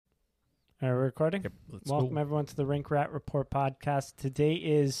Are we recording? Yep, Welcome everyone to the Rink Rat Report podcast. Today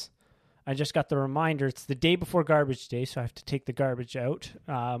is, I just got the reminder, it's the day before garbage day, so I have to take the garbage out.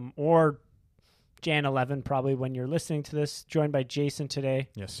 Or Jan 11, probably when you're listening to this. Joined by Jason today.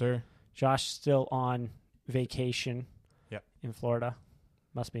 Yes, sir. Josh still on vacation. Yep. In Florida.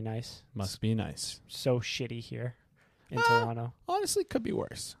 Must be nice. Must be nice. So shitty here in Toronto. Honestly, could be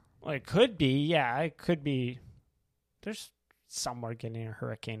worse. Well, it could be, yeah. It could be. There's somewhere getting a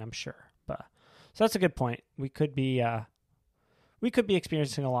hurricane, I'm sure. So that's a good point. We could be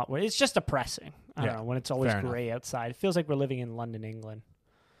experiencing a lot more. It's just depressing. I don't know, when it's always gray outside. It feels like we're living in London, England.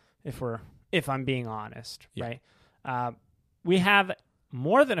 If I'm being honest, right? We have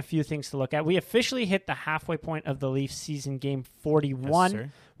more than a few things to look at. We officially hit the halfway point of the Leafs season, game 41. Yes,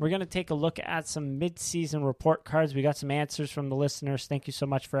 we're going to take a look at some mid-season report cards. We got some answers from the listeners. Thank you so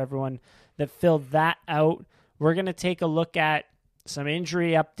much for everyone that filled that out. We're going to take a look at some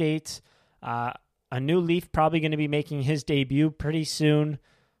injury updates. A new Leaf probably going to be making his debut pretty soon.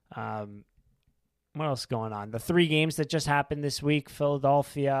 What else is going on? The 3 games that just happened this week,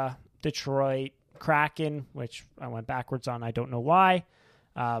 Philadelphia, Detroit, Kraken, which I went backwards on. I don't know why.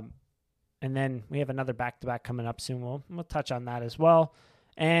 And then we have another back-to-back coming up soon. We'll touch on that as well.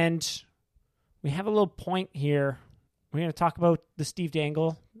 And we have a little point here. We're going to talk about the Steve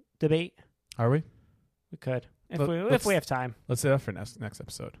Dangle debate. Are we? We could. If we have time. Let's say that for next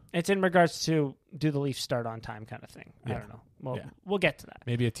episode. It's in regards to do the Leafs start on time kind of thing. Yeah. I don't know. We'll get to that.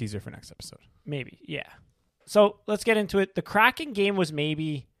 Maybe a teaser for next episode. Maybe, yeah. So let's get into it. The Kraken game was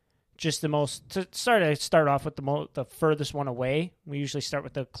maybe just the most, to start off with the furthest one away. We usually start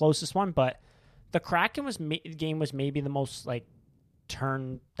with the closest one, but the Kraken game was maybe the most like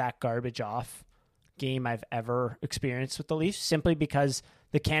turn that garbage off game I've ever experienced with the Leafs, simply because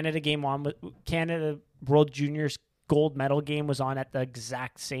the Canada World Juniors gold medal game was on at the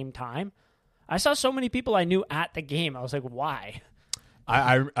exact same time. I saw so many people I knew at the game. I was like, why?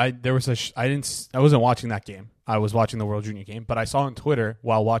 I wasn't watching that game. I was watching the World Junior game, but I saw on Twitter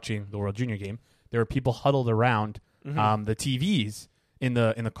while watching the World Junior game, there were people huddled around the TVs in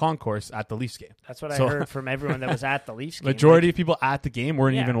the concourse at the Leafs game. That's what I heard from everyone that was at the Leafs game. Majority of people at the game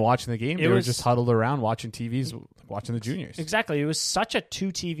weren't even watching the game. They were just huddled around watching TVs, watching the juniors. Exactly. It was such a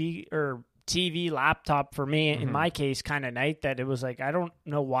TV laptop for me, in my case, kind of night that it was like, I don't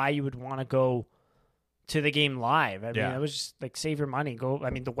know why you would want to go to the game live. I mean, it was just like, save your money. Go. I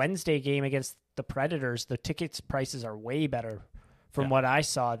mean, the Wednesday game against the Predators, the tickets prices are way better from what I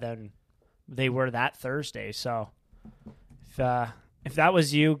saw than they were that Thursday. So if that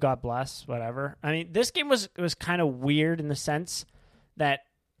was you, God bless, whatever. I mean, this game was kind of weird in the sense that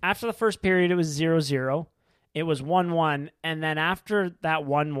after the first period, it was 0-0. It was 1-1, and then after that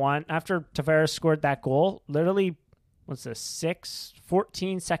 1-1, after Tavares scored that goal, literally,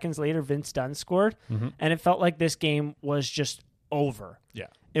 14 seconds later, Vince Dunn scored, and it felt like this game was just over. Yeah.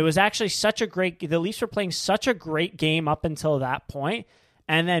 It was actually the Leafs were playing such a great game up until that point,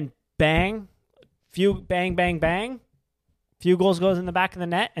 and then bang, bang, few goals goes in the back of the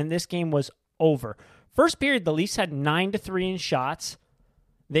net, and this game was over. First period, the Leafs had 9-3 in shots.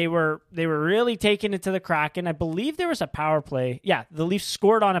 They were really taking it to the Kraken. I believe there was a power play. Yeah, the Leafs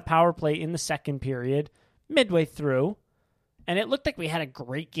scored on a power play in the second period, midway through, and it looked like we had a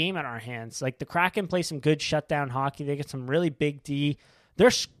great game in our hands. Like, the Kraken play some good shutdown hockey. They get some really big D.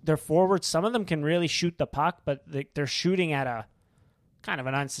 They're forwards. Some of them can really shoot the puck, but they're shooting at a kind of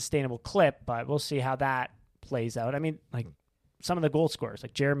an unsustainable clip, but we'll see how that plays out. I mean, like, some of the goal scorers,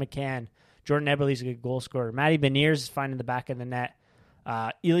 like Jared McCann, Jordan Eberle's a good goal scorer. Matty Beniers is finding the back of the net.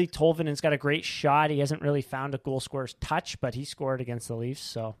 Eli Tolvanen's got a great shot. He hasn't really found a goal scorer's touch, but he scored against the Leafs.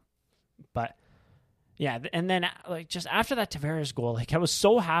 So, but yeah, and then like just after that Tavares goal, like I was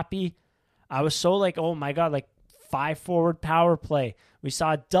so happy. I was so like, oh my God, like 5-forward power play. We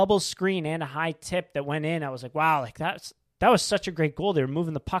saw a double screen and a high tip that went in. I was like, wow, like that was such a great goal. They were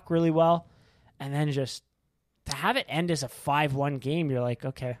moving the puck really well, and then just to have it end as a 5-1 game, you're like,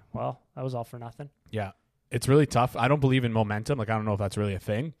 okay, well, that was all for nothing. Yeah. It's really tough. I don't believe in momentum. Like, I don't know if that's really a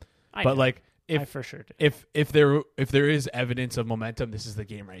thing. I for sure do. If there is evidence of momentum, this is the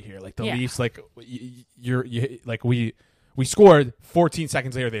game right here. Like the Leafs, like we scored 14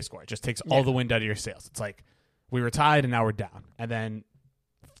 seconds later, they score. It just takes all the wind out of your sails. It's like we were tied and now we're down. And then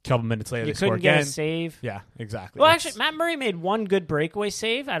a couple minutes later, they score again. You couldn't get a save. Yeah, exactly. Well, actually, Matt Murray made one good breakaway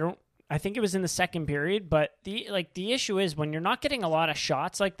save. I think it was in the second period, but the issue is when you're not getting a lot of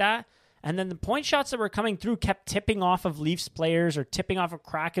shots like that, and then the point shots that were coming through kept tipping off of Leafs players or tipping off of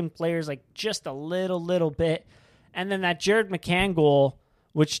Kraken players like just a little bit. And then that Jared McCann goal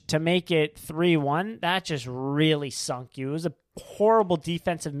which to make it 3-1, that just really sunk you. It was a horrible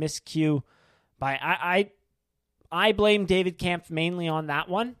defensive miscue by I blame David Kampf mainly on that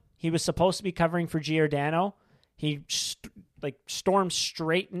one. He was supposed to be covering for Giordano. He stormed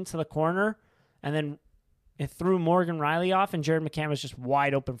straight into the corner, and then it threw Morgan Riley off, and Jared McCann was just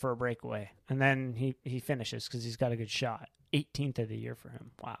wide open for a breakaway. And then he finishes because he's got a good shot. 18th of the year for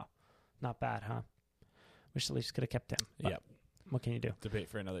him. Wow. Not bad, huh? Wish the Leafs could have kept him. Yep. What can you do? Debate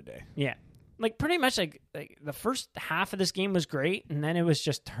for another day. Yeah. Like pretty much like the first half of this game was great, and then it was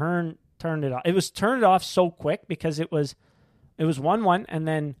just turned it off. It was turned off so quick because it was 1-1, and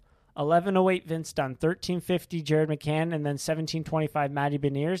then 11:08 Vince Dunn, 13:50 Jared McCann, and then 17:25 Matty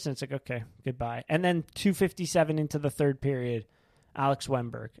Beniers, and it's like, okay, goodbye. And then 2:57 into the third period, Alex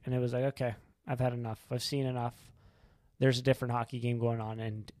Wennberg, and it was like, okay, I've had enough. I've seen enough. There's a different hockey game going on,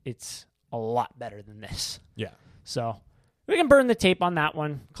 and it's a lot better than this. Yeah. So we can burn the tape on that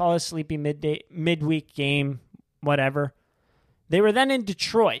one. Call it a sleepy midweek game, whatever. They were then in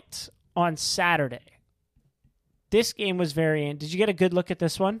Detroit on Saturday. This game was Did you get a good look at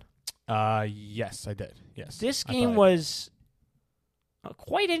this one? Yes, I did. Yes. This game was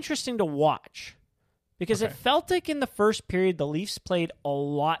quite interesting to watch because it felt like in the first period the Leafs played a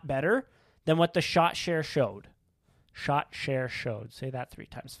lot better than what the shot share showed. Say that 3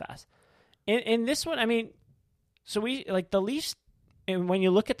 times fast. In this one, I mean, so the Leafs, and when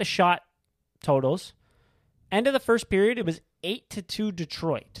you look at the shot totals, end of the first period, it was 8-2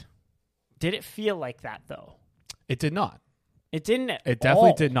 Detroit. Did it feel like that, though? It did not. It didn't at all. It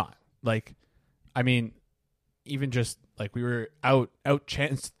definitely did not. Like, I mean, even just, like, we were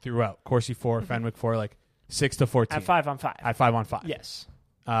out-chanced throughout. Corsi 4, Fenwick 4, like, 6-14. At 5-on-5. At 5-on-5. Yes.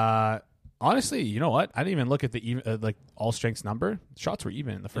 Honestly, you know what? I didn't even look at the even all strengths number. Shots were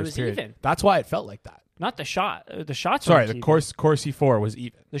even in the first period. Even. That's why it felt like that. Not the shot. The shots. Sorry, the Corsi 4 was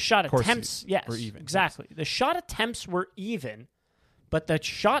even. The shot attempts, yes, were even. Exactly. Yes. The shot attempts were even, but the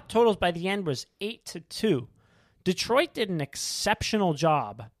shot totals by the end was 8-2. Detroit did an exceptional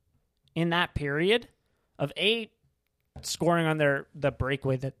job in that period of scoring on the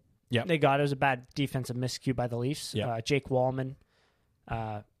breakaway that they got. It was a bad defensive miscue by the Leafs. Yep. Jake Wallman,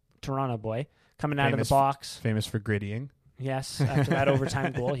 Toronto boy, coming out of the box. Famous for grittying. Yes, after that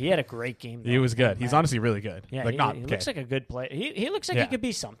overtime goal. He had a great game, though. He was good. He's honestly really good. Yeah, he looks like a good player. He looks like he could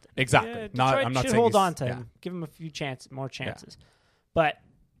be something. Exactly. I'm not should hold on to him. Give him a few more chances. Yeah. But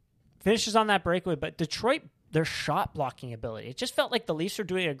finishes on that breakaway. But Detroit, their shot blocking ability, it just felt like the Leafs were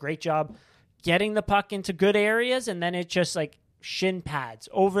doing a great job getting the puck into good areas, and then it just like shin pads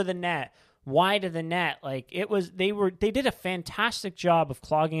over the net, wide of the net. Like they did a fantastic job of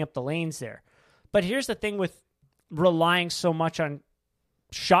clogging up the lanes there. But here's the thing with relying so much on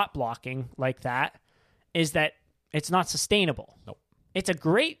shot blocking like that is that it's not sustainable. Nope. It's a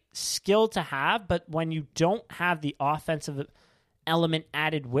great skill to have, but when you don't have the offensive element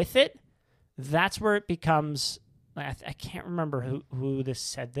added with it, that's where it becomes. I can't remember who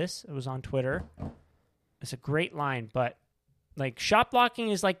said this. It was on Twitter. It's a great line, but like shot blocking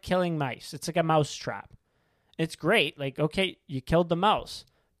is like killing mice. It's like a mouse trap. It's great. Like, okay, you killed the mouse,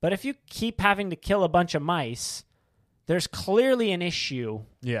 but if you keep having to kill a bunch of mice, there's clearly an issue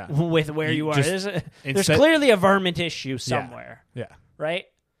with where you are. There's clearly a varmint issue somewhere. Yeah. Right?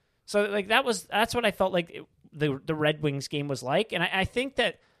 So like that's what I felt like the Red Wings game was like. And I think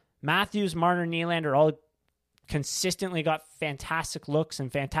that Matthews, Marner, Nylander all consistently got fantastic looks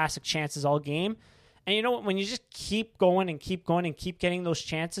and fantastic chances all game. And you know what? When you just keep going and keep going and keep getting those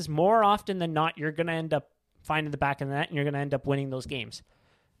chances, more often than not, you're going to end up finding the back of the net and you're going to end up winning those games.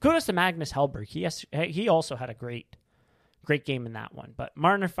 Kudos to Magnus Hellberg. He also had a great game in that one. But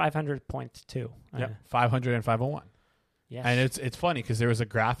Marner 500 points too. Yeah, 500 and 501. Yes. And it's funny because there was a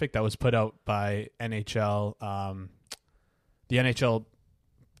graphic that was put out by NHL, the NHL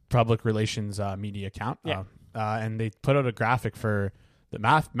public relations media account. Yeah. And they put out a graphic for the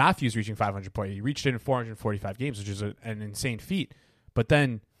Matthews reaching 500 points. He reached it in 445 games, which is an insane feat. But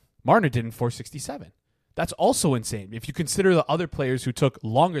then Marner did in 467. That's also insane if you consider the other players who took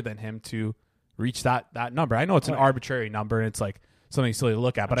longer than him to reach that number. I know it's an arbitrary number and it's like something silly to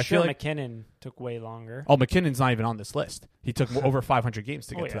look at, but I feel like McKinnon took way longer. Oh, McKinnon's not even on this list. He took over 500 games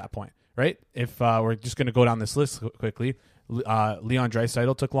to get to that point, right? If we're just going to go down this list quickly, Leon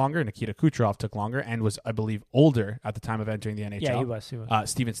Draisaitl took longer, Nikita Kucherov took longer, and was, I believe, older at the time of entering the NHL. Yeah, he was.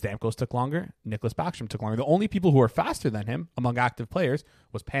 Steven Stamkos took longer. Nicholas Backstrom took longer. The only people who were faster than him among active players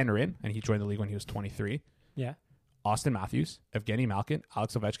was Panarin, and he joined the league when he was 23. Yeah. Austin Matthews, Evgeny Malkin,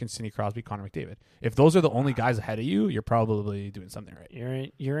 Alex Ovechkin, Sidney Crosby, Connor McDavid. If those are the only guys ahead of you, you're probably doing something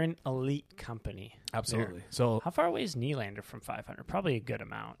right. You're in elite company. Absolutely. There. So how far away is Nylander from 500? Probably a good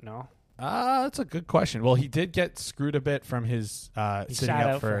amount, no? That's a good question. Well, he did get screwed a bit from his he sitting sat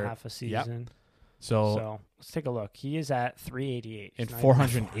out out for half a season. Yep. So let's take a look. He is at 388. In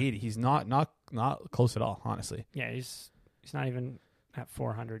 480. He's not close at all, honestly. Yeah, he's not even at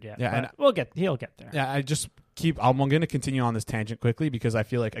 400 yet. Yeah, and he'll get there. Yeah, I'm going to continue on this tangent quickly because I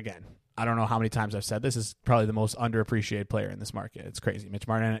feel like, again, I don't know how many times I've said this, is probably the most underappreciated player in this market. It's crazy. Mitch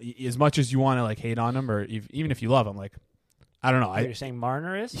Marner, as much as you want to like hate on him, or even if you love him, like, I don't know. You're saying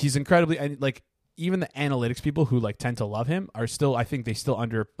Marner is? He's incredibly, and like even the analytics people who like tend to love him are still, I think they still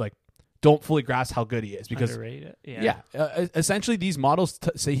don't fully grasp how good he is because underrated. Essentially these models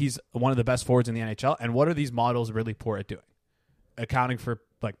say he's one of the best forwards in the NHL, and what are these models really poor at doing? Accounting for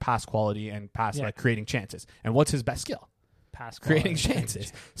like pass quality and like creating chances. And what's his best skill? Pass quality. Creating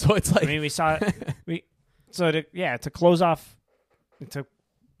chances. So it's like, I mean, we saw to close off, to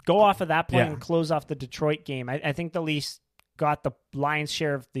go off of that point and close off the Detroit game. I think the Leafs got the lion's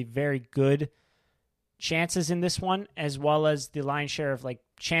share of the very good chances in this one, as well as the lion's share of like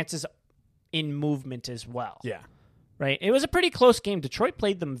chances in movement as well. Yeah. Right. It was a pretty close game. Detroit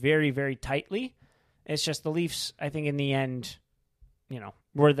played them very, very tightly. It's just the Leafs, I think in the end,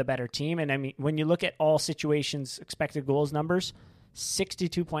 were the better team. And I mean, when you look at all situations, expected goals numbers,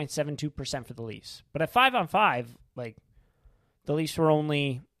 62.72% for the Leafs. But at 5-on-5, like the Leafs were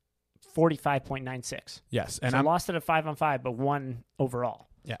only 45.96. Yes. And I lost it at 5-on-5, but won overall.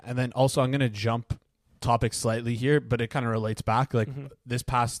 Yeah. And then also I'm going to jump topic slightly here, but it kind of relates back. Like this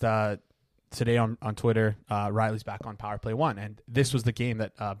past today on Twitter, Riley's back on Power Play 1. And this was the game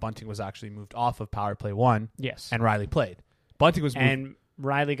that Bunting was actually moved off of Power Play 1. Yes. And Riley played. Bunting was moved. And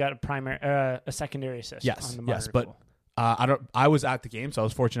Riley got a secondary assist. Yes, on the yes, but I was at the game, so I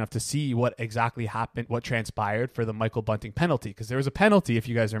was fortunate enough to see what exactly happened, what transpired for the Michael Bunting penalty, because there was a penalty, if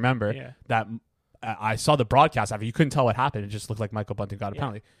you guys remember, that I saw the broadcast after. You couldn't tell what happened; it just looked like Michael Bunting got a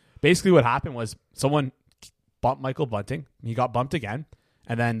penalty. Basically, what happened was someone bumped Michael Bunting, he got bumped again,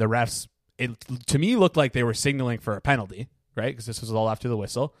 and then the refs, it to me looked like they were signaling for a penalty, right? Because this was all after the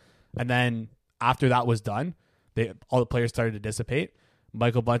whistle, and then after that was done, all the players started to dissipate.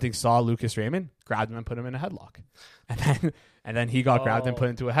 Michael Bunting saw Lucas Raymond, grabbed him and put him in a headlock, and then he got grabbed and put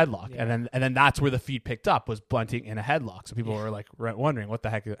into a headlock, and then that's where the feed picked up, was Bunting in a headlock. So people were like wondering what the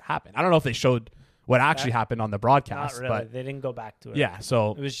heck happened. I don't know if they showed what actually happened on the broadcast, not really. But they didn't go back to it. Yeah,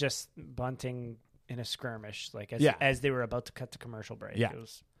 so it was just Bunting in a skirmish, like as they were about to cut to commercial break. Yeah. It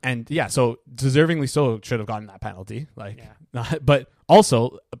was, so deservingly so should have gotten that penalty. But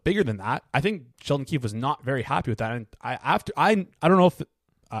also bigger than that, I think Sheldon Keefe was not very happy with that. And I don't know if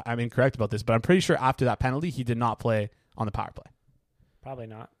I'm incorrect about this, but I'm pretty sure after that penalty, he did not play on the power play. Probably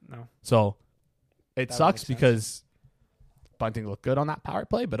not. No. So it sucks because Bunting looked good on that power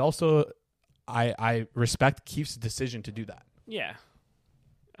play, but also I respect Keefe's decision to do that. Yeah.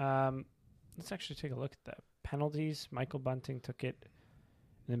 Let's actually take a look at the penalties. Michael Bunting took it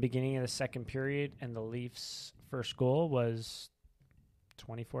in the beginning of the second period, and the Leafs' first goal was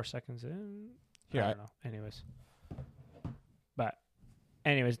 24 seconds in. Yeah. I don't know.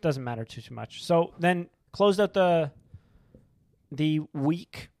 Anyways, it doesn't matter too much. So then closed out the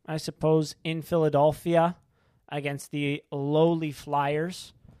week, I suppose, in Philadelphia against the lowly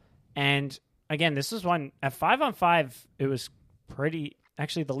Flyers. And again, this is one at 5-on-5. It was pretty.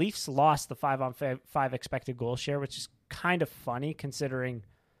 Actually, the Leafs lost the 5-on-5 expected goal share, which is kind of funny considering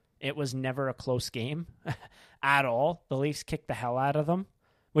it was never a close game at all. The Leafs kicked the hell out of them,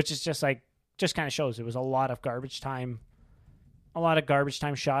 which is just kind of shows it was a lot of garbage time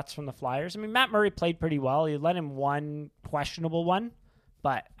shots from the Flyers. I mean, Matt Murray played pretty well. He let him one questionable one,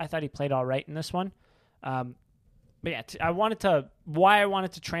 but I thought he played all right in this one. But yeah, I wanted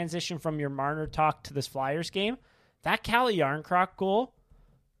to transition from your Marner talk to this Flyers game. That Calle Jarnkrok goal,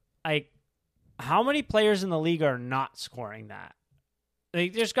 how many players in the league are not scoring that?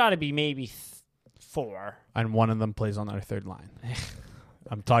 There's got to be maybe 4. And one of them plays on our third line.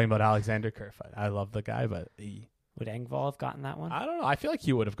 I'm talking about Alexander Kerfoot. I love the guy, but would Engvall have gotten that one? I don't know. I feel like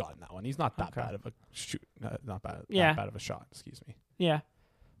he would have gotten that one. He's not that bad of a shoot. Not bad of a shot. Excuse me. Yeah,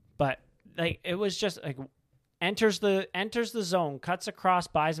 but it was just enters the zone, cuts across,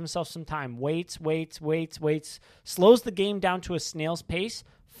 buys himself some time, waits, slows the game down to a snail's pace,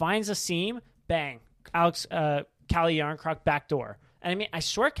 finds a seam, bang, Calle Jarnkrok backdoor. And I mean, I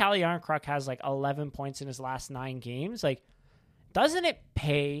swear Calle Jarnkrok has 11 points in his last 9 games. Doesn't it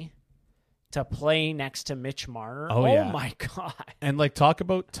pay to play next to Mitch Marner? Oh yeah. My God. And talk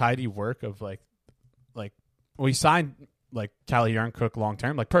about tidy work of we signed like Calle Yarncrook long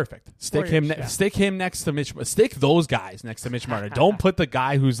term, like perfect. Stick him next to Mitch. Stick those guys next to Mitch Marner. Don't put the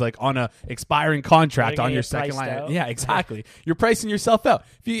guy who's like on a expiring contract on your second line. Out? Yeah, exactly. You're pricing yourself out.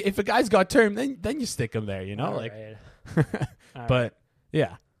 If a guy's got term, then you stick him there. You know, but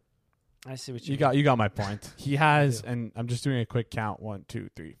yeah. I see what you got. You got my point. He has, and I'm just doing a quick count. 1, 2,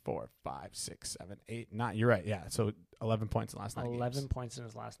 3, 4, 5, 6, 7, 8, 9. You're right. Yeah. So 11 points in the last 9 11 games. points in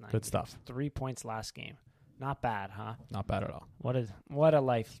his last 9 Good games. stuff. 3 points last game. Not bad, huh? Not bad at all. What a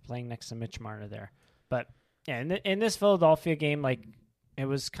life playing next to Mitch Marner there. But yeah, in this Philadelphia game, like it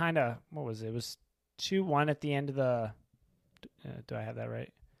was kind of what was it? It was 2-1 at the end of the. Do I have that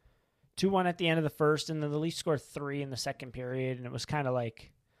right? 2-1 at the end of the first, and then the Leafs scored 3 in the second period, and it was kind of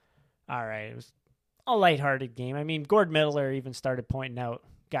like. All right, it was a lighthearted game. I mean, Gord Middler even started pointing out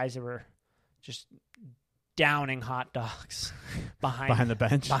guys that were just downing hot dogs behind the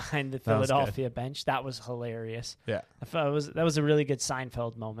bench, behind the Philadelphia bench. That was hilarious. Yeah, I thought that was a really good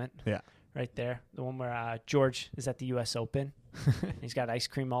Seinfeld moment. Yeah, right there, the one where George is at the U.S. Open. He's got ice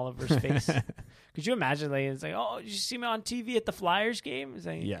cream all over his face. Could you imagine? Like, it's like, oh, did you see me on TV at the Flyers game? It's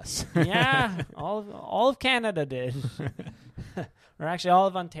like, yes. Yeah, all of Canada did. Or actually all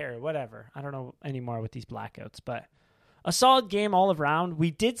of Ontario, whatever. I don't know anymore with these blackouts, but a solid game all around.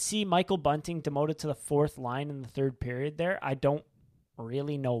 We did see Michael Bunting demoted to the 4th line in the 3rd period there. I don't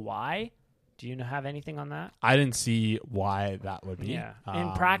really know why. Do you have anything on that? I didn't see why that would be. Yeah.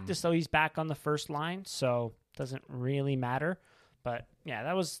 In practice, though, he's back on the 1st line, so it doesn't really matter. But, yeah,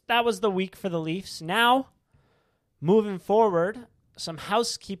 that was the week for the Leafs. Now, moving forward, some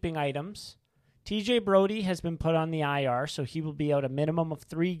housekeeping items. TJ Brody has been put on the IR, so he will be out a minimum of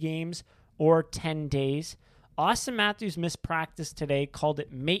 3 games or 10 days. Austin Matthews missed practice today, called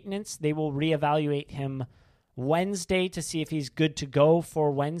it maintenance. They will reevaluate him Wednesday to see if he's good to go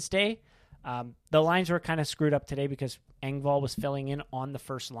for Wednesday. The lines were kind of screwed up today because Engvall was filling in on the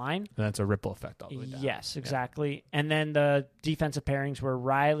 1st line. And that's a ripple effect all the way down. Yes, exactly. Yeah. And then the defensive pairings were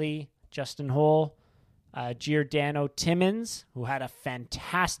Riley, Justin Holl, Giordano Timmins, who had a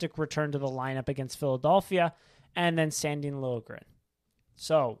fantastic return to the lineup against Philadelphia, and then Sandin Liljegren.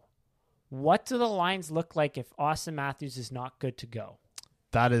 So, what do the lines look like if Austin Matthews is not good to go?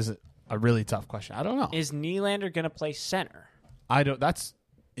 That is a really tough question. I don't know. Is Nylander going to play center? That's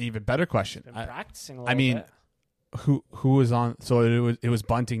an even better question. He's been practicing a little bit. Who was on? So it was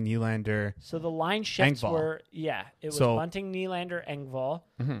Bunting, Nylander. So the line shifts Engvall. were it was Bunting, Nylander, Engvall,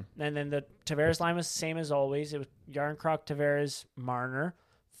 and then the Tavares line was the same as always. It was Yarncroc, Tavares, Marner.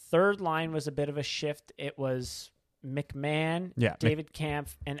 3rd line was a bit of a shift. It was McMahon, David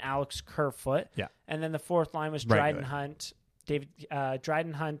Kampf, and Alex Kerfoot. Yeah, and then the 4th line was Dryden Hunt,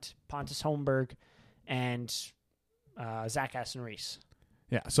 Dryden Hunt, Pontus Holmberg, and Zach Aston-Reese.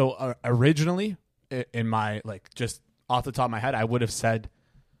 Yeah. So originally, in my just off the top of my head, I would have said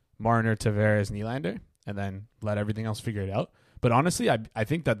Marner, Tavares, Nylander, and then let everything else figure it out. But honestly, I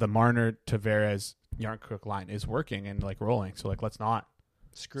think that the Marner, Tavares, Yarncrook line is working and rolling. So let's not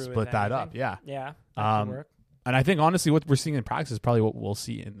split that up. Yeah, yeah. That could work. And I think honestly, what we're seeing in practice is probably what we'll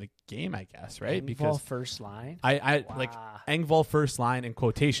see in the game. I guess right Engvall because 1st line. I Engvall 1st line in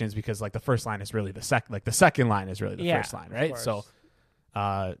quotations because the 1st line is really the second. The second line is really the 1st line, right? So.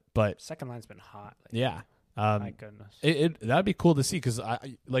 But 2nd line's been hot. Yeah. My goodness. That'd be cool to see because,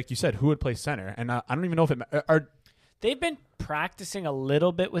 like you said, who would play center? And I don't even know if they've been practicing a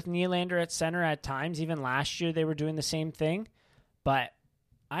little bit with Nylander at center at times. Even last year they were doing the same thing. But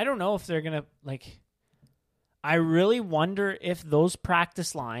I don't know if they're going to, I really wonder if those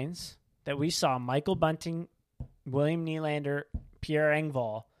practice lines that we saw, Michael Bunting, William Nylander, Pierre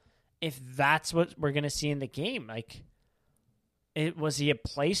Engvall, if that's what we're going to see in the game. Was he a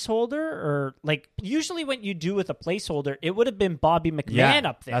placeholder or usually when you do with a placeholder, it would have been Bobby McMahon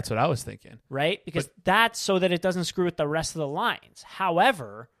up there. That's what I was thinking. Right? Because that's so that it doesn't screw with the rest of the lines.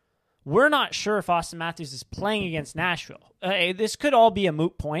 However, we're not sure if Austin Matthews is playing against Nashville. This could all be a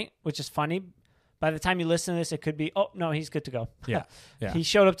moot point, which is funny. By the time you listen to this, it could be, oh, no, he's good to go. Yeah. He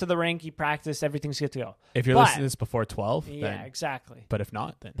showed up to the rink, he practiced, everything's good to go. If you're listening to this before 12, yeah, exactly. But if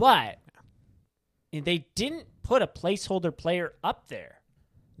not, then. But they didn't put a placeholder player up there.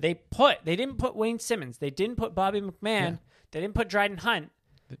 They didn't put Wayne Simmons. They didn't put Bobby McMahon. Yeah. They didn't put Dryden Hunt.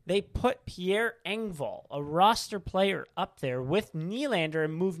 They put Pierre Engvall, a roster player, up there with Nylander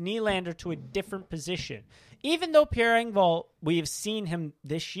and moved Nylander to a different position. Even though Pierre Engvall, we have seen him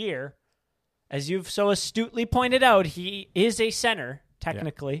this year, as you've so astutely pointed out, he is a center,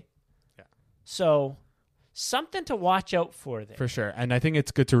 technically. Yeah. So, something to watch out for there. For sure. And I think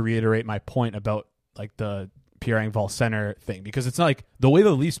it's good to reiterate my point about the Pierre Engvall center thing, because it's not the way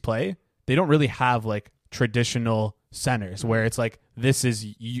the Leafs play, they don't really have traditional centers where it's like, this is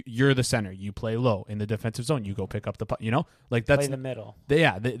you're the center, you play low in the defensive zone, you go pick up the puck, like that's play the middle.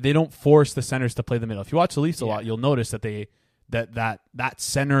 They don't force the centers to play the middle. If you watch the Leafs a lot, you'll notice that that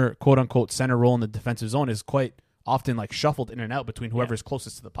center, quote unquote center role in the defensive zone is quite often like shuffled in and out between whoever's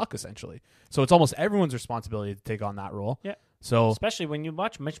closest to the puck, essentially. So it's almost everyone's responsibility to take on that role. Yeah. So especially when you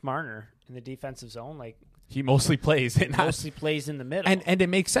watch Mitch Marner in the defensive zone, like he mostly plays in the middle. And it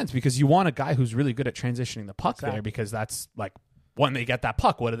makes sense because you want a guy who's really good at transitioning the puck there, because that's like, when they get that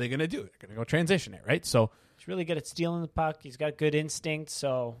puck, what are they going to do? They're going to go transition it, right? So he's really good at stealing the puck. He's got good instinct.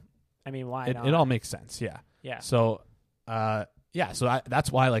 So, I mean, why not? It all makes sense, yeah. Yeah. So,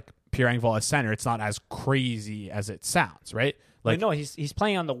 that's why, like, Pierre Engvall as center, it's not as crazy as it sounds, right? Like, no, he's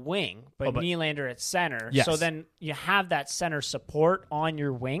playing on the wing, but Nylander at center. Yes. So then you have that center support on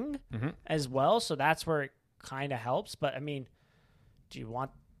your wing as well. So that's where it kind of helps. But, I mean, do you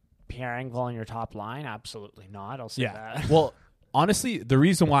want Pierre Engvall on your top line? Absolutely not. I'll say that. Well, honestly, the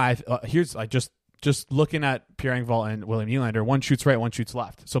reason why here's just looking at Pierre Engvall and William Nylander, one shoots right, one shoots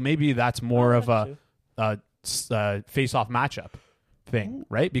left. So maybe that's more of a face-off matchup thing,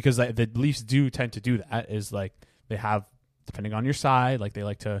 right? Because the Leafs do tend to do that. Is like they have, depending on your side, like they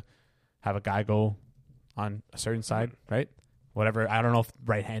like to have a guy go on a certain side, right? Whatever. I don't know if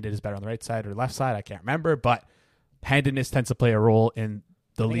right-handed is better on the right side or left side. I can't remember, but handedness tends to play a role in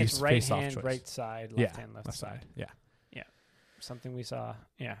the Leafs face-off choice. Right side, left hand, left side. Yeah. Something we saw.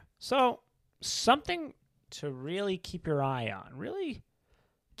 Yeah. So something to really keep your eye on. Really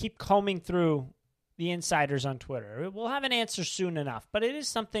keep combing through the insiders on Twitter. We'll have an answer soon enough, but it is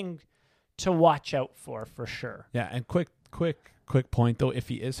something to watch out for sure. Yeah, and quick point though, if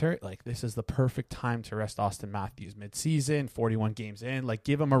he is hurt, like this is the perfect time to rest Austin Matthews mid-season, 41 games in. Like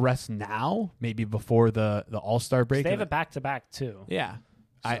give him a rest now, maybe before the All-Star break. They have a back-to-back too. Yeah.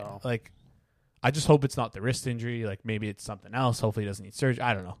 So. I just hope it's not the wrist injury. Like maybe it's something else. Hopefully he doesn't need surgery.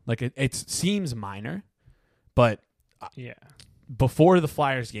 I don't know. Like it seems minor, but yeah. Before the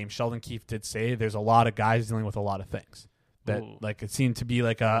Flyers game, Sheldon Keefe did say there's a lot of guys dealing with a lot of things. That like it seemed to be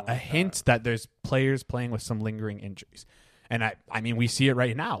like a hint that there's players playing with some lingering injuries. And I mean we see it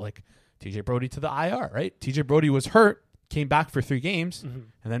right now. Like TJ Brody to the IR, right? TJ Brody was hurt, came back for 3 games,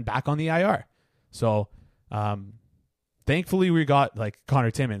 and then back on the IR. So thankfully we got like Connor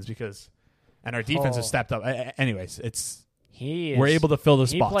Timmins and our defense has stepped up. Anyways, we're able to fill the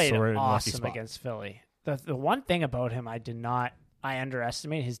spots. He played so we're in awesome against Philly. The one thing about him I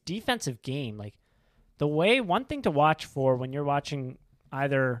underestimate his defensive game. Like one thing to watch for when you're watching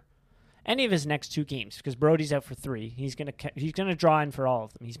either any of his next 2 games, because Brody's out for 3. He's gonna draw in for all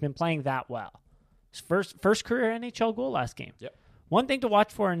of them. He's been playing that well. His first career NHL goal last game. Yep. One thing to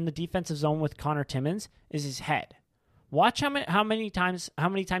watch for in the defensive zone with Connor Timmins is his head. Watch how many times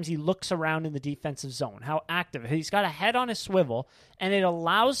he looks around in the defensive zone, how active. He's got a head on his swivel, and it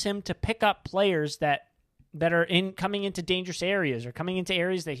allows him to pick up players that are coming into dangerous areas or coming into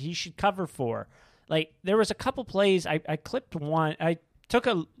areas that he should cover for. Like there was a couple plays I clipped one. I took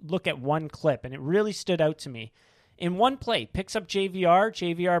a look at one clip, and it really stood out to me. In one play, picks up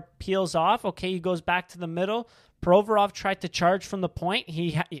JVR peels off. Okay, he goes back to the middle. Provorov tried to charge from the point.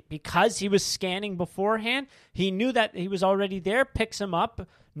 Because he was scanning beforehand, he knew that he was already there, picks him up,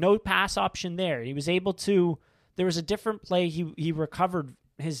 no pass option there. He was able to, there was a different play. He recovered,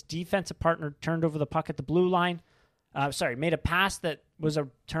 his defensive partner turned over the puck at the blue line. Made a pass that was a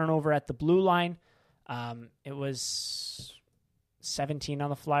turnover at the blue line. It was 17 on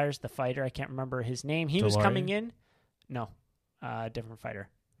the Flyers, the fighter. I can't remember his name. He was coming in. No, different fighter.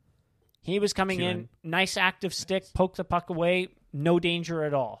 He was coming in, nice active stick, poke the puck away, no danger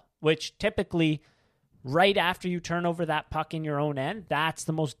at all, which typically right after you turn over that puck in your own end, that's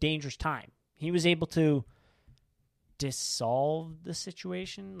the most dangerous time. He was able to dissolve the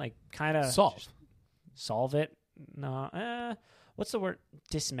situation, like kind of solve it. No, what's the word?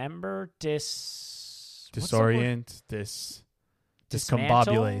 Dismember, disorient,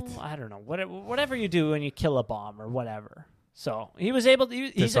 discombobulate. I don't know. Whatever you do when you kill a bomb or whatever. So he was able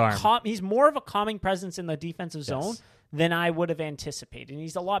to. He's more of a calming presence in the defensive zone than I would have anticipated. And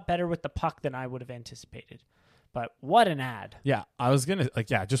he's a lot better with the puck than I would have anticipated. But what an ad! Yeah, I was gonna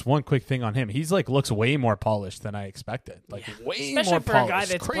just one quick thing on him. He's looks way more polished than I expected. Way especially more for a guy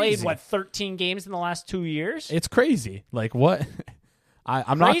that's played 13 games in the last 2 years. It's crazy. Like what?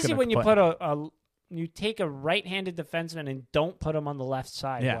 I'm crazy not when you put you take a right-handed defenseman and don't put him on the left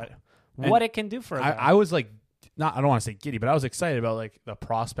side. Yeah. What it can do for a guy. I was like. I don't want to say giddy, but I was excited about the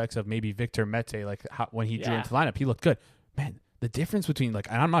prospects of maybe Victor Mete. When he drew into the lineup, he looked good. Man, the difference between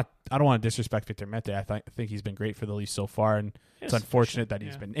and I don't want to disrespect Victor Mete. I think he's been great for the Leafs so far, and it's unfortunate that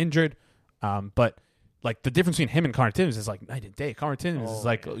he's been injured. But like the difference between him and Connor Timmins is like night and day. Connor Timmins is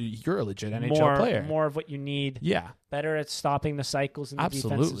like you're a legit NHL player. More of what you need. Yeah. Better at stopping the cycles in the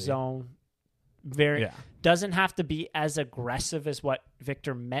defensive zone. Doesn't have to be as aggressive as what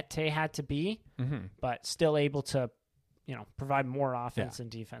Victor Mete had to be, but still able to, provide more offense and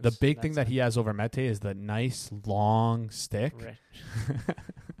defense. The big thing that he has over Mete is the nice long stick.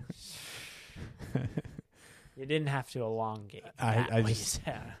 You didn't have to elongate. I just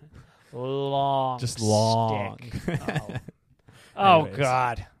long, just long. Oh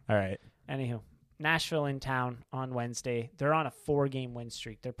God! All right. Anywho, Nashville in town on Wednesday. They're on a 4-game win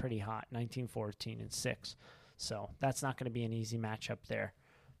streak. They're pretty hot, 19-14-6. So that's not going to be an easy matchup there.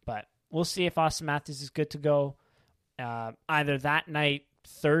 But we'll see if Austin Matthews is good to go. Either that night,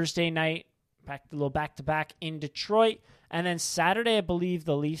 Thursday night, back-to-back in Detroit, and then Saturday, I believe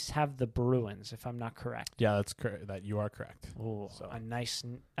the Leafs have the Bruins, if I'm not correct. Yeah, that's correct. That you are correct. Oh, so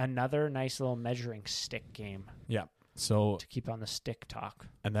another nice little measuring stick game. Yeah. So to keep on the stick talk,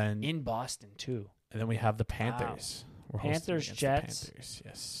 and then in Boston too. And then we have the Panthers. Wow. Panthers, Jets. The Panthers,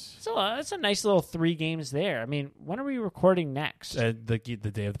 yes. So that's a nice little 3 games there. I mean, when are we recording next? The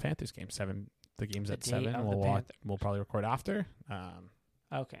day of the Panthers game, 7. The game's at 7. We'll probably record after.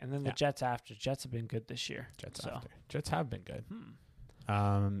 Okay, and then the Jets after. Jets have been good this year. Jets have been good.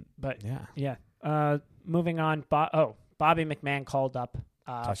 But yeah. Moving on. Bobby McMann called up.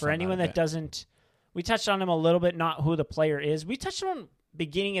 For anyone that doesn't, we touched on him a little bit, not who the player is. We touched on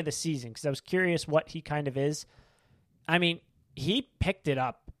beginning of the season because I was curious what he kind of is. I mean, he picked it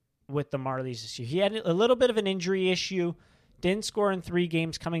up with the Marlies this year. He had a little bit of an injury issue, didn't score in 3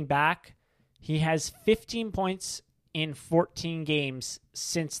 games coming back. He has 15 points in 14 games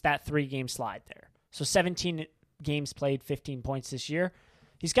since that 3-game slide there. So 17 games played, 15 points this year.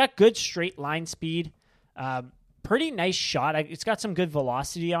 He's got good straight line speed. Pretty nice shot. It's got some good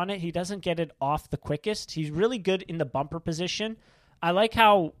velocity on it. He doesn't get it off the quickest. He's really good in the bumper position. I like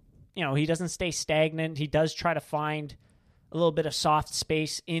how, he doesn't stay stagnant. He does try to find a little bit of soft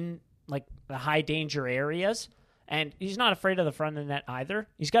space in like the high danger areas. And he's not afraid of the front of the net either.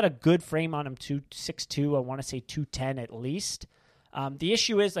 He's got a good frame on him, 6'2", I want to say 210 at least. The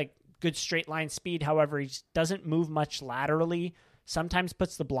issue is like good straight line speed. However, he just doesn't move much laterally. Sometimes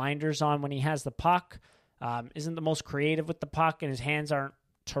puts the blinders on when he has the puck. Isn't the most creative with the puck, and his hands aren't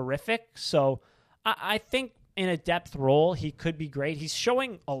terrific. So I think in a depth role, he could be great. He's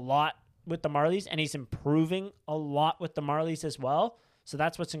showing a lot with the Marlies, and he's improving a lot with the Marlies as well. So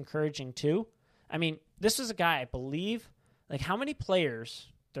that's what's encouraging too. I mean, this was a guy, I believe, like how many players,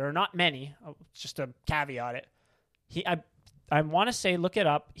 there are not many, just to caveat it. I want to say, look it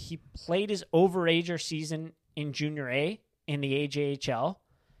up, he played his overager season in Junior A in the AJHL,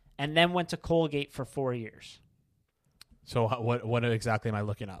 and then went to Colgate for 4 years. So what exactly am I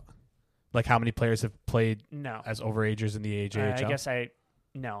looking up? Like how many players have played as overagers in the AJHL?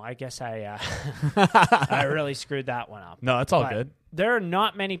 I guess I I really screwed that one up. No, that's all good. There are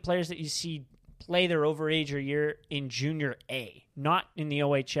not many players that you see play their overager year in Junior A, not in the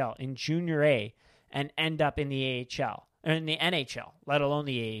OHL, in Junior A, and end up in the AHL, or in the NHL, let alone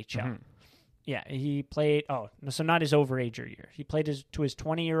the AHL. Mm-hmm. Yeah, he played, so not his overager year. He played to his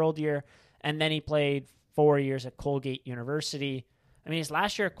 20-year-old year, and then he played 4 years at Colgate University. I mean, his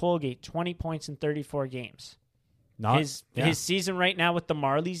last year at Colgate, 20 points in 34 games. His season right now with the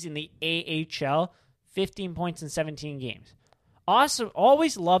Marlies in the AHL, 15 points in 17 games. Awesome.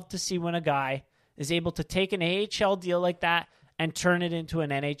 Always love to see when a guy is able to take an AHL deal like that and turn it into an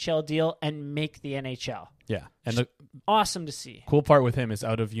NHL deal and make the NHL. Yeah. And awesome to see. Cool part with him is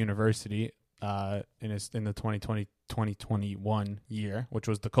out of university in the 2020-2021 year, which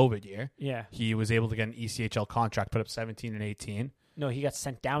was the COVID year. Yeah. He was able to get an ECHL contract, put up 17 and 18. No, he got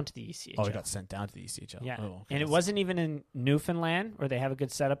sent down to the ECHL. Oh, he got sent down to the ECHL. Yeah. Oh, okay. And it wasn't even in Newfoundland, where they have a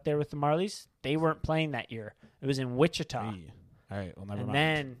good setup there with the Marlies. They weren't playing that year. It was in Wichita. Hey. All right, well, never mind.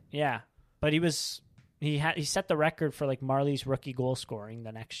 And then, but he set the record for like Marlies rookie goal scoring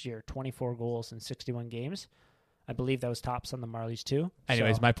the next year, 24 goals in 61 games. I believe that was tops on the Marlies too.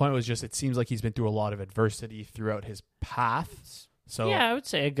 Anyways, my point was just it seems like he's been through a lot of adversity throughout his path. So yeah, I would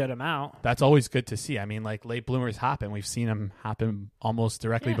say a good amount. That's always good to see. I mean, like late bloomers happen. We've seen them happen almost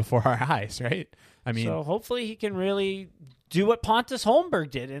directly before our eyes, right? I mean, so hopefully he can really do what Pontus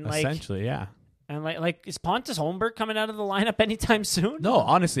Holmberg did, and essentially, yeah. And like, is Pontus Holmberg coming out of the lineup anytime soon? No,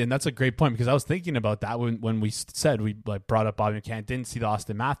 honestly, and that's a great point because I was thinking about that when we said we brought up Bobby McCann, didn't see the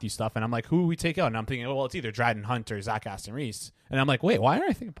Austin Matthews stuff, and I'm like, who would we take out? And I'm thinking, well, it's either Dryden Hunt or Zach Aston Reese. And I'm like, wait, why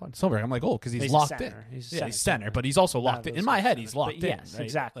aren't I thinking Pontus Holmberg? I'm like, because he's locked in. He's center, but he's also locked in. In my head, he's locked in. Yes, right?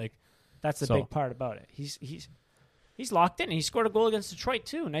 exactly. That's the big part about it. He's He's locked in. He scored a goal against Detroit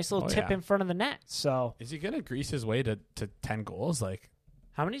too. Nice little tip in front of the net. So is he going to grease his way to 10 goals? Like,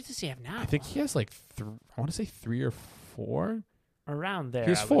 how many does he have now? I think he has like I want to say 3 or 4 around there. He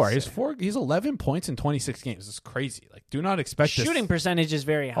has 4. He's 11 points in 26 games. It's crazy. Like, do not expect shooting percentage is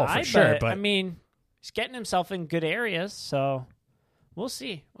very high. For sure, but I mean, he's getting himself in good areas. So we'll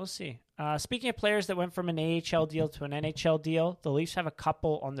see. Speaking of players that went from an AHL deal to an NHL deal, the Leafs have a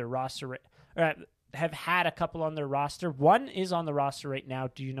couple on their roster. Have had a couple on their roster. One is on the roster right now.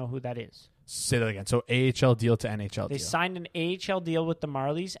 Do you know who that is? Say that again. So AHL deal to NHL deal. They signed an AHL deal with the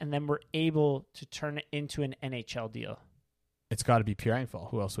Marlies and then were able to turn it into an NHL deal. It's got to be Pierre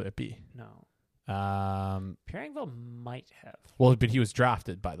Engvall. Who else would it be? No. Pierre Engvall might have. Well, but he was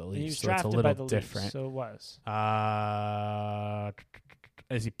drafted by the Leafs. He was drafted by the different. Leafs, so it was.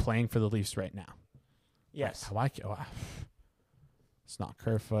 Is he playing for the Leafs right now? Yes. It's not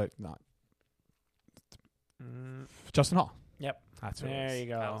Kerfoot. Not Justin Hall. Yep. That's what there you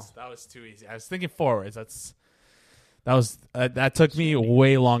go. That was too easy. I was thinking forwards. That took me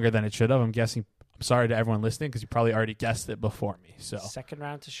way longer than it should have. I'm sorry to everyone listening because you probably already guessed it before me. So second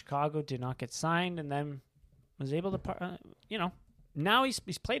round to Chicago, did not get signed, and then was able to. Now he's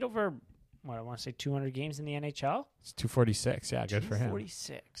played over what I want to say 200 games in the NHL. It's 246. Yeah, good for him.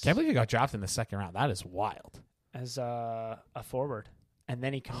 246. Can't believe he got drafted in the second round. That is wild. As a forward. And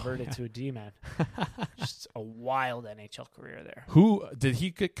then he converted to a D-man. Just a wild NHL career there. Who did he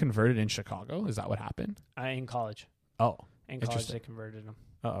get converted in Chicago? Is that what happened? In college. Oh, in college they converted him.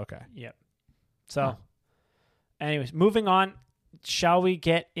 Oh, okay. Yep. So, anyways, moving on. Shall we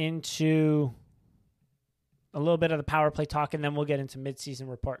get into a little bit of the power play talk, and then we'll get into midseason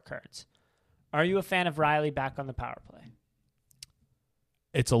report cards? Are you a fan of Riley back on the power play?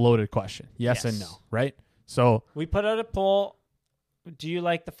 It's a loaded question. Yes and no, right? So we put out a poll. Do you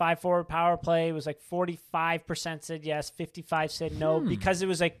like the 5-4 power play? It was like 45% said yes, 55% said no, because it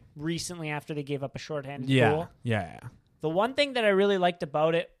was like recently after they gave up a shorthanded goal. Yeah. The one thing that I really liked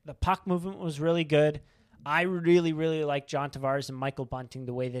about it, the puck movement was really good. I really, really like John Tavares and Michael Bunting,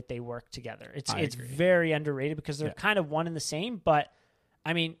 the way that they work together. It's very underrated because they're kind of one and the same, but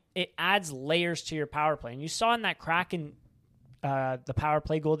I mean, it adds layers to your power play. And you saw in that Kraken, the power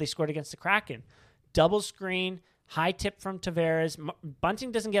play goal they scored against the Kraken, double screen, high tip from Tavares.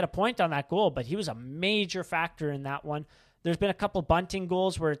 Bunting doesn't get a point on that goal, but he was a major factor in that one. There's been a couple Bunting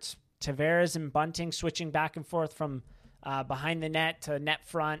goals where it's Tavares and Bunting switching back and forth from behind the net to net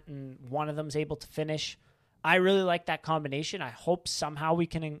front, and one of them's able to finish. I really like that combination. I hope somehow we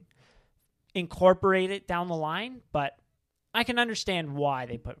can incorporate it down the line, but I can understand why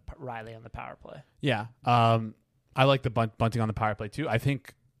they put Riley on the power play. Yeah. I like the Bunting on the power play too. I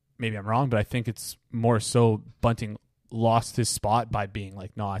think, maybe I'm wrong, but I think it's more so Bunting lost his spot by being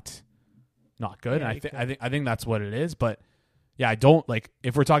like not good. Yeah, and I think that's what it is. But yeah, I don't like,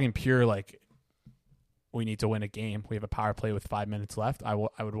 if we're talking pure like we need to win a game, we have a power play with 5 minutes left. I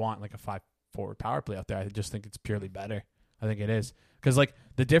would want like a 5-forward power play out there. I just think it's purely better. I think it is because like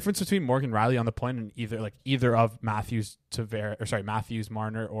the difference between Morgan Riley on the point and either of Matthews,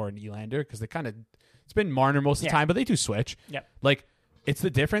 Marner or Nylander, because they kind of, it's been Marner most of the time, but they do switch. Yep. Like, it's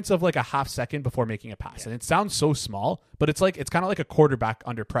the difference of like a half second before making a pass. And it sounds so small, but it's kind of like a quarterback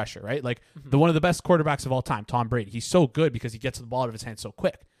under pressure, right? Like one of the best quarterbacks of all time, Tom Brady. He's so good because he gets the ball out of his hand so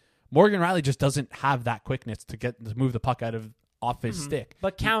quick. Morgan Riley just doesn't have that quickness to move the puck off his stick.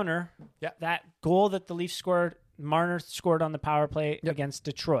 But that goal that the Leafs scored, Marner scored on the power play against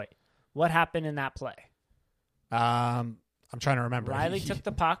Detroit. What happened in that play? I'm trying to remember. Riley took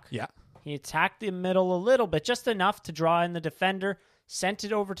the puck. Yeah. He attacked the middle a little bit, just enough to draw in the defender, sent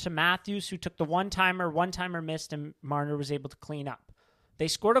it over to Matthews, who took the one-timer missed, and Marner was able to clean up. They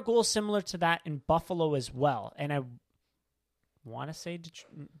scored a goal similar to that in Buffalo as well, and I want to say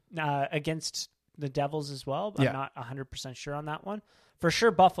against the Devils as well, but I'm not 100% sure on that one. For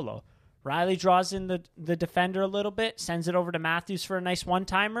sure, Buffalo. Riley draws in the defender a little bit, sends it over to Matthews for a nice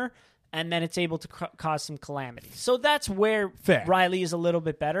one-timer, and then it's able to cause some calamity. So that's where Riley is a little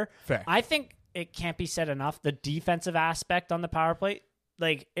bit better. Fair. I think it can't be said enough. The defensive aspect on the power play,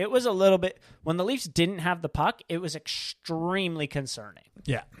 like it was a little bit, when the Leafs didn't have the puck, it was extremely concerning.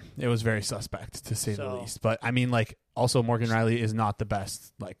 Yeah, it was very suspect to say the least. But I mean, like, also Morgan Riley is not the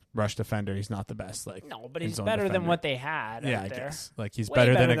best like rush defender. He's not the best but he's better than what they had. Yeah, I guess like he's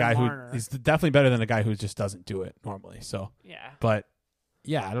better than a guy he's definitely better than a guy who just doesn't do it normally. So yeah, but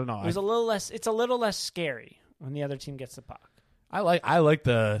yeah, I don't know. It's a little less scary when the other team gets the puck. I like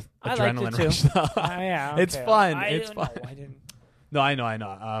the adrenaline rush. Yeah, okay. It's fun. I know.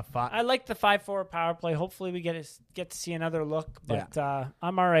 I like the 5-4 power play. Hopefully, we get to see another look. But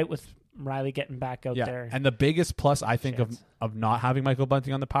I'm all right with Riley getting back out there. And the biggest plus I think of not having Michael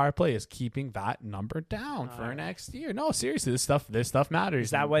Bunting on the power play is keeping that number down for next year. No, seriously, this stuff matters.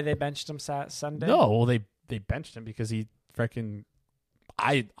 Is that why they benched him Sunday? No, well they benched him because he freaking.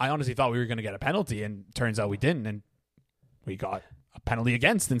 I honestly thought we were going to get a penalty, and turns out we didn't, and we got a penalty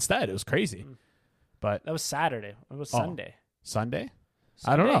against instead. It was crazy. But that was Saturday. It was Sunday. Sunday?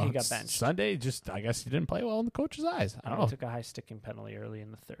 I don't know. He got benched. Sunday, I guess he didn't play well in the coach's eyes. I don't know. He took a high sticking penalty early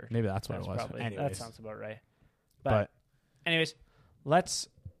in the third. Maybe that's what it was. Anyways. That sounds about right. But anyways, let's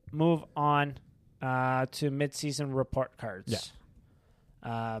move on to midseason report cards.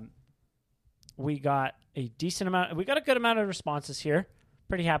 Yeah. We got a decent amount. We got a good amount of responses here.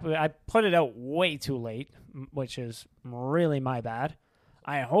 Pretty happy. I put it out way too late, which is really my bad.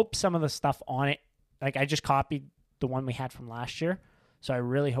 I hope some of the stuff on it, like I just copied the one we had from last year. So I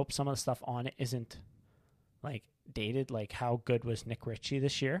really hope some of the stuff on it isn't like dated. Like how good was Nick Ritchie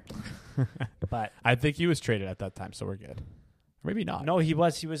this year? But I think he was traded at that time, so we're good. Maybe not. No, he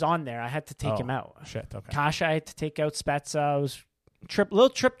was. He was on there. I had to take him out. Shit. Okay. Kasha, I had to take out Spezza. It was little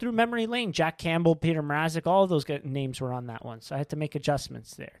trip through memory lane. Jack Campbell, Peter Mrazek, all of those names were on that one. So I had to make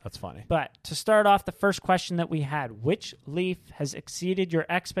adjustments there. That's funny. But to start off, the first question that we had: which Leaf has exceeded your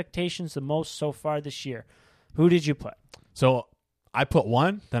expectations the most so far this year? Who did you put? So I put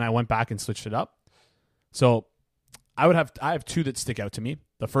one, then I went back and switched it up. So I have two that stick out to me.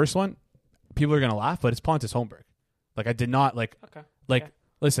 The first one, people are gonna laugh, but it's Pontus Holmberg. Like I did not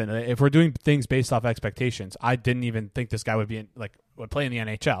listen. If we're doing things based off expectations, I didn't even think this guy would play in the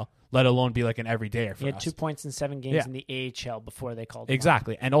NHL, let alone be like an everydayer for us. He had 2 points in 7 games in the AHL before they called him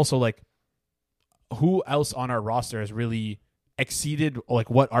exactly, and also like who else on our roster has really exceeded like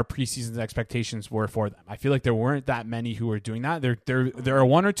what our preseason expectations were for them. I feel like there weren't that many who were doing that. There are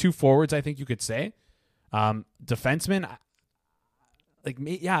one or two forwards I think you could say. Defensemen, like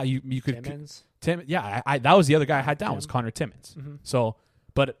me, yeah, you could. Timmins. That was the other guy I had down was Connor Timmins. Mm-hmm. So,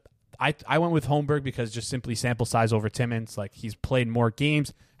 but I went with Holmberg because just simply sample size over Timmins. Like he's played more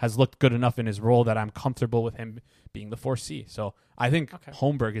games, has looked good enough in his role that I'm comfortable with him being the 4C. So I think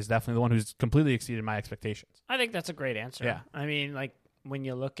Holmberg is definitely the one who's completely exceeded my expectations. I think that's a great answer. Yeah. I mean, like when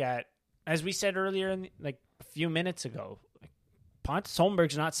you look at, as we said earlier, like a few minutes ago, like, Pontus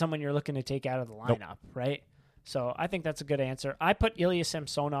Holmberg's not someone you're looking to take out of the lineup, right? So I think that's a good answer. I put Ilya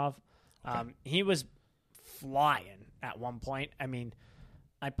Samsonov. He was flying at one point. I mean,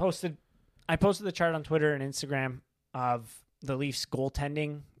 I posted the chart on Twitter and Instagram of the Leafs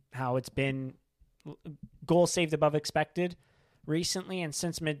goaltending, how it's been goals saved above expected recently, and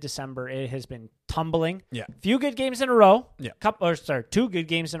since mid-December it has been tumbling. Yeah, few good games in a row. Yeah, 2 good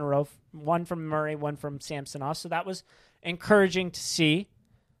games in a row. One from Murray, one from Samsonov. So that was encouraging to see.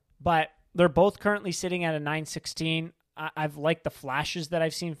 But they're both currently sitting at a 916. I've liked the flashes that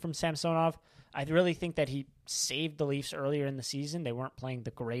I've seen from Samsonov. I really think that he saved the Leafs earlier in the season. They weren't playing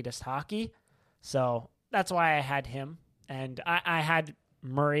the greatest hockey. So that's why I had him. And I had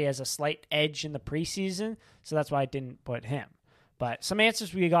Murray as a slight edge in the preseason, so that's why I didn't put him. But some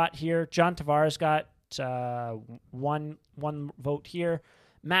answers we got here. John Tavares got one vote here.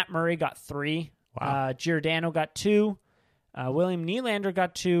 Matt Murray got 3. Wow. Giordano got 2. William Nylander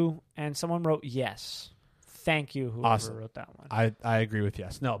got 2. And someone wrote yes. Thank you, whoever wrote that one. I agree with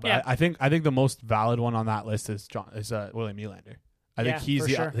yes. No, but yeah. I think the most valid one on that list is William Nylander. I think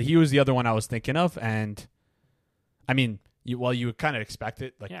he was the other one I was thinking of, and I mean, you kind of expect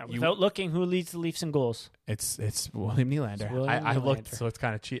it. Like without looking, who leads the Leafs in goals? It's William Nylander. I looked, so it's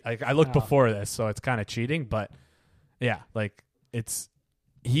kind of cheat. Like I looked before this, so it's kind of cheating. But yeah, like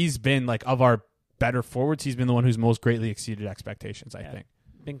he's been like of our better forwards, he's been the one who's most greatly exceeded expectations. I think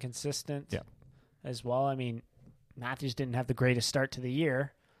been consistent. Yeah. As well. I mean, Matthews didn't have the greatest start to the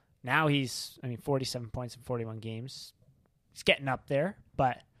year. Now he's 47 points in 41 games. He's getting up there.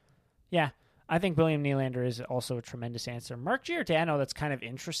 But, yeah, I think William Nylander is also a tremendous answer. Mark Giordano, that's kind of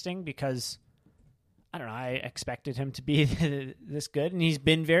interesting because, I don't know, I expected him to be this good, and he's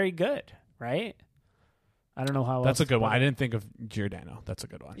been very good, right? I don't know how That's a good one. I didn't think of Giordano. That's a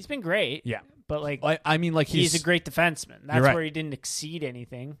good one. He's been great. Yeah. But, like, I mean, like he's a great defenseman. That's where he didn't exceed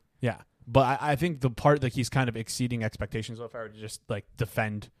anything. Yeah. But I think the part that he's kind of exceeding expectations, if I were to just like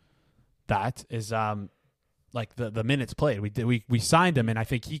defend that, is like the minutes played. We signed him, and I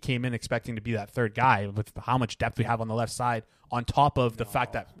think he came in expecting to be that third guy with how much depth we have on the left side, on top of the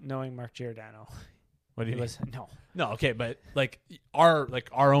fact that knowing Mark Giordano. What do you mean? No, okay, but like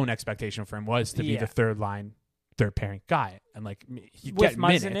our own expectation for him was to be the third pairing guy, and like he'd get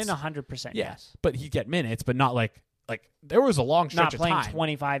minutes. With Muzzin in 100%. Yes, but he'd get minutes, but not like there was a long stretch of time. Not playing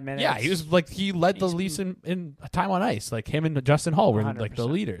 25 minutes. Yeah, he led the Leafs in time on ice. Like him and Justin Hall were like the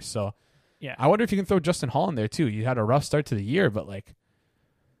leaders. So Yeah. I wonder if you can throw Justin Hall in there too. You had a rough start to the year, but like,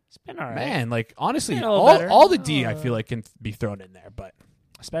 it's been all right. Man, like honestly, all the D I feel like can be thrown in there, but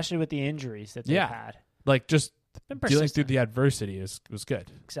especially with the injuries that they've had. Like just dealing through the adversity was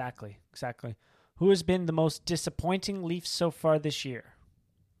good. Exactly. Who has been the most disappointing Leafs so far this year?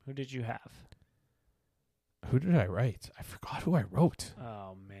 Who did you have? Who did I write? I forgot who I wrote.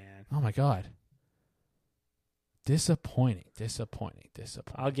 Oh, man. Oh, my God. Disappointing.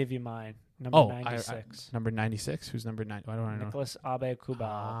 I'll give you mine. Number 96. Number 96? Who's number 9? I don't know. Nicholas Aube-Kubel.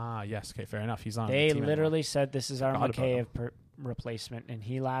 Ah, yes. Okay, fair enough. He's on They the team literally anymore. said this is our Mikheyev replacement, and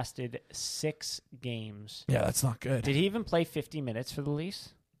he lasted 6 games. Yeah, that's not good. Did he even play 50 minutes for the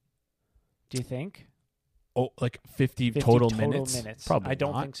Leafs? Do you think? Oh, like 50 total minutes? Probably I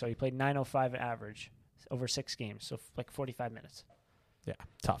don't think so. He played 9:05 average over 6 games, so like 45 minutes. Yeah,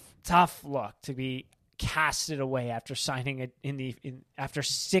 tough. Tough luck to be casted away after signing it after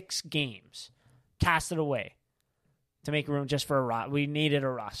 6 games. Casted away to make room just for we needed a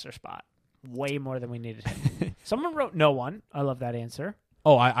roster spot. Way more than we needed. Someone wrote no one. I love that answer.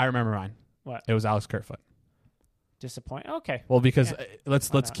 Oh, I remember mine. What? It was Alex Kerfoot. Disappointing. Okay. Well, because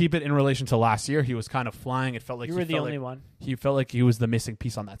let's keep it in relation to last year. He was kind of flying. It felt like you were the only one. He felt like he was the missing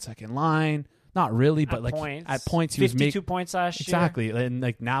piece on that second line. Not really, but at points he was 52 points last year. Exactly. And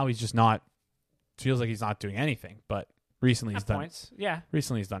like now he's just not. Feels like he's not doing anything. But recently he's done points. Yeah.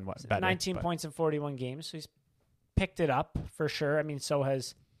 Recently he's done what better. 19 points in 41 games. So he's picked it up for sure. I mean, so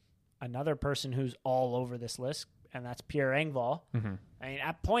has another person who's all over this list, and that's Pierre Engvall. Mm-hmm. I mean,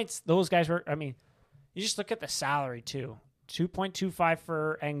 at points, those guys were. I mean, you just look at the salary too: 2.25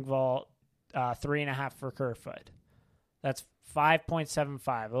 for Engvall, 3.5 for Kerfoot. That's 5.75.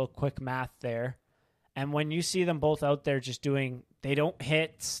 A little quick math there. And when you see them both out there just doing, they don't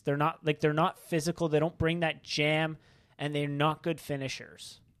hit. They're not physical. They don't bring that jam, and they're not good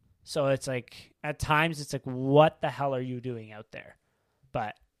finishers. So it's like at times it's like, what the hell are you doing out there?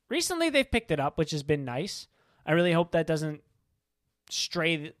 But recently they've picked it up, which has been nice. I really hope that doesn't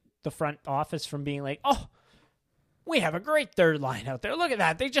stray the front office from being like, oh, we have a great third line out there. Look at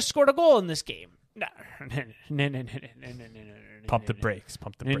that. They just scored a goal in this game. No. Pump the brakes.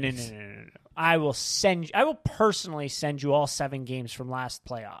 No. I will personally send you all 7 games from last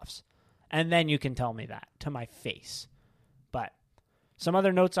playoffs. And then you can tell me that to my face. But some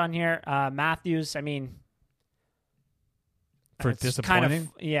other notes on here. Matthews, I mean, for disappointing?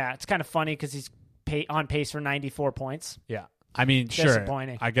 It's kind of funny because he's on pace for 94 points. Yeah. I mean, sure.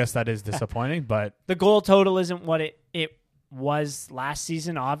 I guess that is disappointing, but the goal total isn't what it was last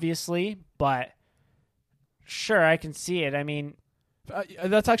season, obviously, but sure, I can see it. I mean,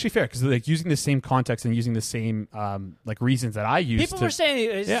 that's actually fair because like using the same context and using the same like reasons that I used. People were saying,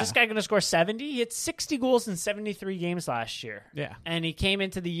 "Is this guy going to score 70?" He had 60 goals in 73 games last year. Yeah, and he came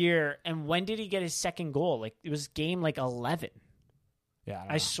into the year, and when did he get his second goal? Like it was game 11. Yeah,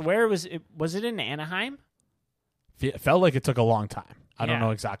 I swear was it in Anaheim? It felt like it took a long time. I don't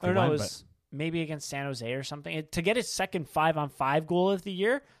know exactly when, but maybe against San Jose or something. To get his second 5-on-5 goal of the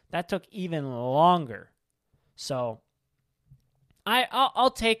year, that took even longer. So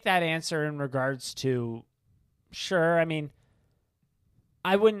I'll take that answer in regards to sure. I mean,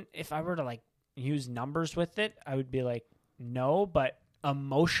 I wouldn't if I were to like use numbers with it. I would be like no, but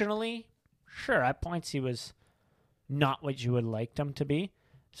emotionally, sure. At points, he was not what you would liked him to be.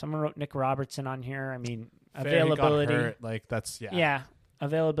 Someone wrote Nick Robertson on here. I mean, availability. He got hurt. Like that's yeah.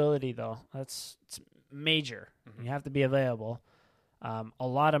 Availability though, it's major. Mm-hmm. You have to be available. A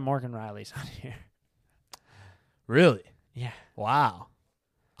lot of Morgan Rielly's on here. Really? Yeah. Wow.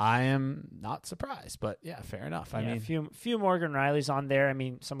 I am not surprised, but yeah, fair enough. I mean, few Morgan Rielly's on there. I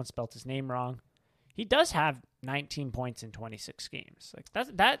mean, someone spelled his name wrong. He does have 19 points in 26 games. Like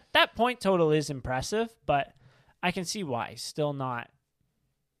that point total is impressive, but I can see why. Still not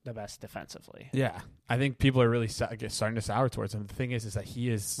the best defensively. Yeah. I think people are really starting to sour towards him. The thing is that he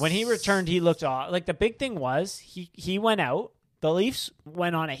is... When he returned, he looked off. Like, the big thing was he went out. The Leafs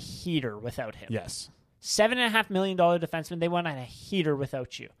went on a heater without him. Yes. $7.5 million defenseman. They went on a heater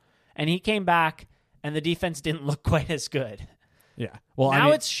without you. And he came back, and the defense didn't look quite as good. Yeah. Well,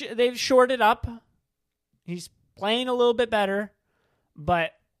 now they've shorted up. He's playing a little bit better.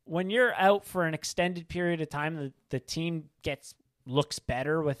 But when you're out for an extended period of time, the team looks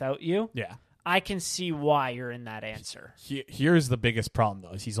better without you. Yeah. I can see why you're in that answer. Here's the biggest problem,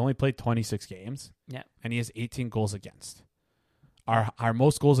 though, is he's only played 26 games. Yeah. And he has 18 goals against. Our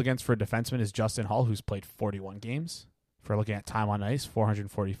most goals against for a defenseman is Justin Hall, who's played 41 games. If we're looking at time on ice,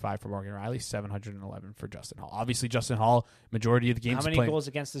 445 for Morgan Rielly, 711 for Justin Hall. Obviously, Justin Hall, majority of the games... How many goals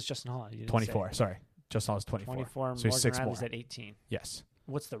against is Justin Hall? 24, sorry. Justin Hall is 24. 24, so Morgan Rielly's Rielly's at 18. Yes.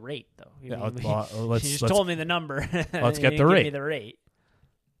 What's the rate though? Let's you just told me the number. Let's get the rate. Give me the rate.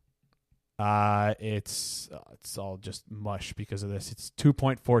 It's all just mush because of this. It's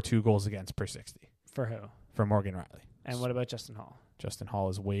 2.42 goals against per 60. For who? For Morgan Rielly. And what about Justin Holl? Justin Holl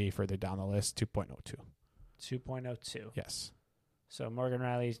is way further down the list, 2.02. 2.02. Yes. So Morgan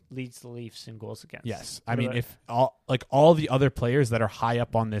Rielly leads the Leafs in goals against. Yes. I mean, if all the other players that are high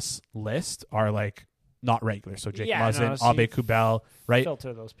up on this list are like not regular. So Jake Muzzin, Abe-Kubel, right?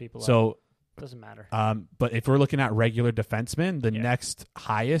 Filter those people out. Doesn't matter. But if we're looking at regular defensemen, the next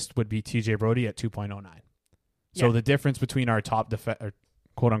highest would be TJ Brody at 2.09. So the difference between our top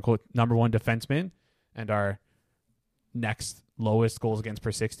quote unquote number one defenseman and our next lowest goals against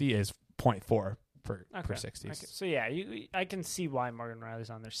per 60 is 0.4 per 60. Okay. So yeah, I can see why Morgan Rielly's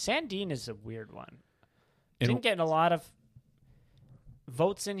on there. Sandin is a weird one. Didn't get a lot of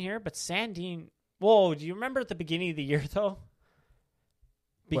votes in here, but Sandin. Whoa, do you remember at the beginning of the year though?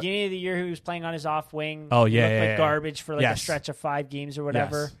 Beginning of the year, he was playing on his off wing. Oh yeah, he looked like garbage for a stretch of 5 games or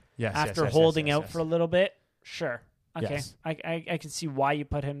whatever. Yes. After holding out for a little bit, sure. Okay, yes. I can see why you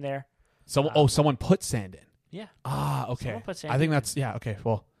put him there. Someone put Sand in. Yeah. Okay. I think that's okay.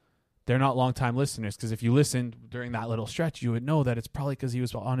 Well, they're not long-time listeners because if you listened during that little stretch, you would know that it's probably because he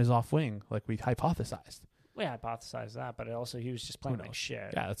was on his off wing, like we hypothesized. We hypothesized that, but also he was just playing like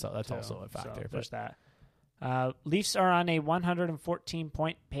shit. Yeah, that's also a factor. So there's that. Leafs are on a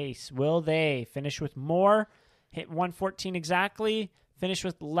 114-point pace. Will they finish with more, hit 114 exactly, finish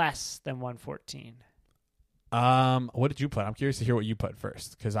with less than 114? What did you put? I'm curious to hear what you put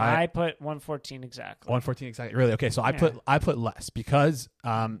first because I put 114 exactly. 114 exactly. Really? Okay, so I put less because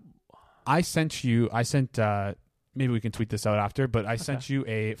I sent maybe we can tweet this out after, but I sent you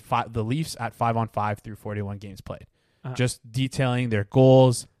the Leafs at 5-on-5 through 41 games played. Just detailing their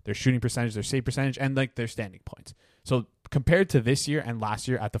goals, their shooting percentage, their save percentage, and like their standing points. So compared to this year and last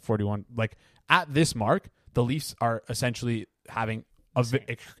year at the 41, like at this mark, the Leafs are essentially having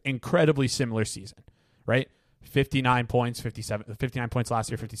incredibly similar season, right? 59 points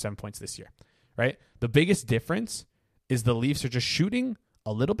last year, 57 points this year, right? The biggest difference is the Leafs are just shooting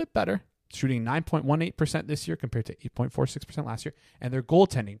a little bit better, shooting 9.18% this year compared to 8.46% last year, and their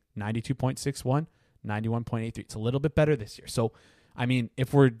goaltending 92.61. 91.83. It's a little bit better this year. So, I mean,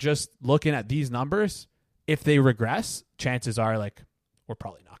 if we're just looking at these numbers, if they regress, chances are like we're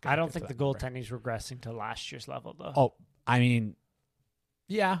probably not going to. I don't think the goaltending's regressing to last year's level, though. Oh, I mean,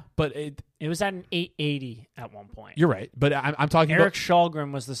 yeah, but it was at an 880 at one point. You're right, but I'm talking Erik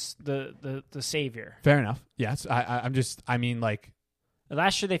Källgren was the savior. Fair enough. Yes, I mean, like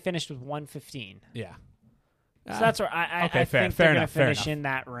last year they finished with 115. Yeah. So that's where I think they're going to finish in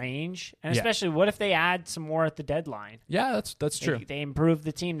that range. And especially, what if they add some more at the deadline? Yeah, that's true. They improve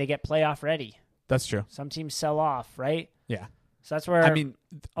the team. They get playoff ready. That's true. Some teams sell off, right? Yeah. So that's where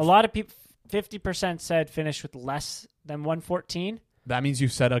a lot of people, 50% said finish with less than 114. That means you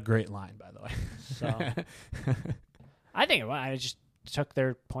set a great line, by the way. So I think I just took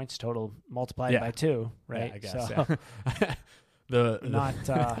their points total, multiplied by 2, right? Yeah, I guess. So,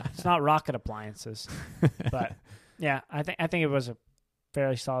 it's not rocket appliances, but yeah, I think it was a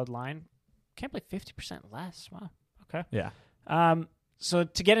fairly solid line. Can't believe 50% less. Wow. Okay. Yeah. So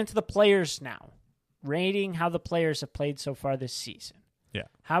to get into the players now, rating how the players have played so far this season. Yeah.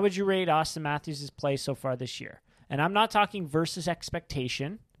 How would you rate Auston Matthews' play so far this year? And I'm not talking versus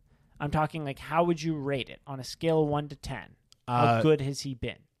expectation. I'm talking like how would you rate it on a scale of 1 to 10? How good has he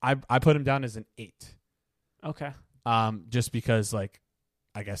been? I put him down as an 8. Okay. Just because, like,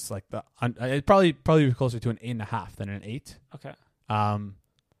 I guess, like it probably be closer to an 8.5 than an 8. Okay.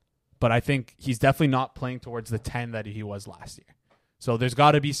 But I think he's definitely not playing towards the 10 that he was last year. So there's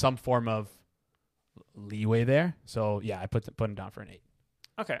got to be some form of leeway there. So yeah, I put him down for an 8.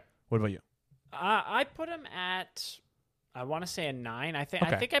 Okay. What about you? I put him at, I want to say a 9. I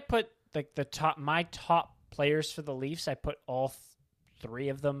think I put like my top players for the Leafs. I put all 3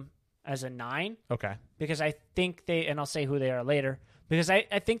 of them as a 9. Okay. Because I think and I'll say who they are later, because I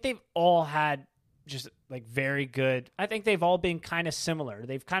think they've all had just like very good. I think they've all been kind of similar.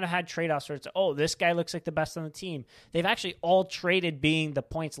 They've kind of had trade-offs where it's, this guy looks like the best on the team. They've actually all traded being the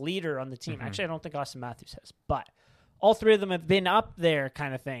points leader on the team. Mm-hmm. Actually, I don't think Auston Matthews has, but all 3 of them have been up there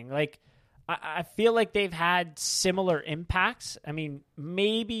kind of thing. Like, I feel like they've had similar impacts. I mean,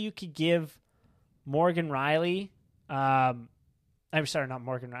 maybe you could give Morgan Rielly, I'm sorry, not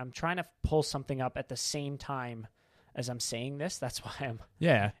Morgan. I'm trying to pull something up at the same time as I'm saying this. That's why I'm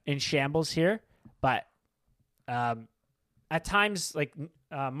in shambles here. But at times, like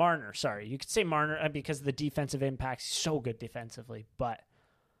Marner, sorry, you could say Marner because of the defensive impacts. He's so good defensively. But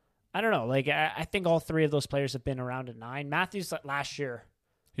I don't know. Like I think all 3 of those players have been around a 9. Matthews last year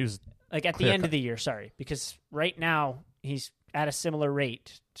He was like at the end of the year. Sorry, because right now he's at a similar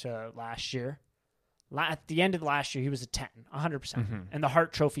rate to last year. At the end of last year, he was a 10, 100%, and the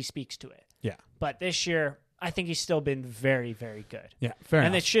Hart Trophy speaks to it. Yeah, but this year, I think he's still been very, very good. Yeah, fair enough.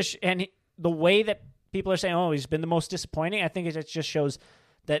 And it's just the way that people are saying, "Oh, he's been the most disappointing." I think it just shows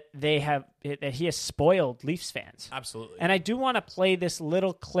that that he has spoiled Leafs fans. Absolutely. And I do want to play this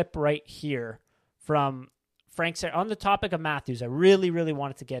little clip right here from Frank Seravalli on the topic of Matthews. I really, really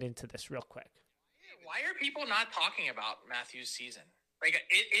wanted to get into this real quick. Why are people not talking about Matthews' season? Like,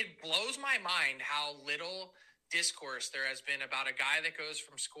 it blows my mind how little discourse there has been about a guy that goes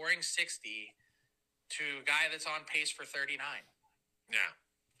from scoring 60 to a guy that's on pace for 39. Yeah.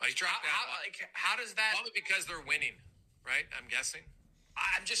 He dropped out. How does that... Probably because they're winning, right? I'm guessing.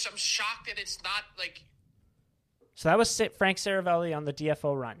 I'm shocked that it's not like... So that was Frank Seravalli on the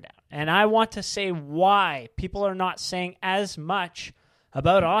DFO rundown. And I want to say why people are not saying as much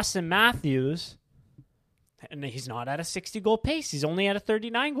about Austin Matthews. And he's not at a 60-goal pace. He's only at a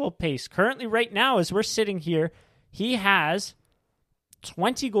 39-goal pace. Currently, right now, as we're sitting here, he has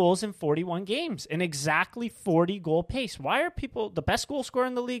 20 goals in 41 games, an exactly 40-goal pace. Why are people the best goal scorer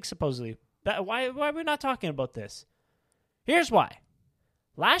in the league, supposedly? Why are we not talking about this? Here's why.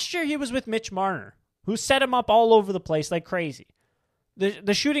 Last year, he was with Mitch Marner, who set him up all over the place like crazy.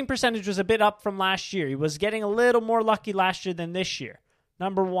 The shooting percentage was a bit up from last year. He was getting a little more lucky last year than this year.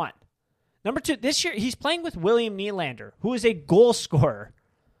 Number one. Number two, this year, he's playing with William Nylander, who is a goal scorer.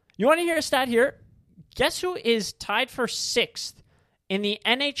 You want to hear a stat here? Guess who is tied for 6th in the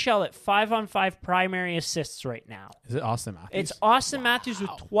NHL at 5-on-5 primary assists right now? Is it Austin Matthews? It's Austin Matthews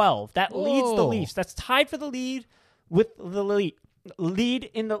with 12. That leads the Leafs. That's tied for the lead with the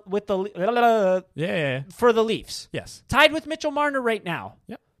for the Leafs. Yes. Tied with Mitchell Marner right now.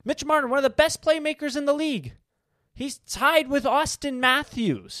 Yep. Mitchell Marner, one of the best playmakers in the league. He's tied with Austin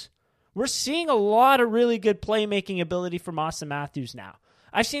Matthews. We're seeing a lot of really good playmaking ability from Austin Matthews now.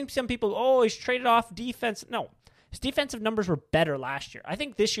 I've seen some people, he's traded off defense. No, his defensive numbers were better last year. I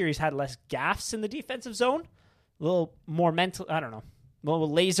think this year he's had less gaffes in the defensive zone. A little more mental, I don't know. A little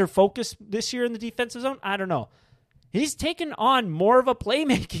laser focus this year in the defensive zone. I don't know. He's taken on more of a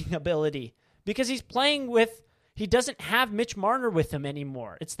playmaking ability because he's playing with, he doesn't have Mitch Marner with him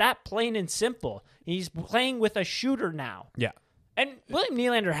anymore. It's that plain and simple. He's playing with a shooter now. Yeah. And William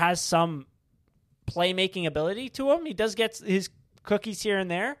Nylander has some playmaking ability to him. He does get his cookies here and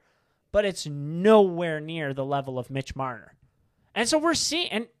there, but it's nowhere near the level of Mitch Marner. And so we're seeing,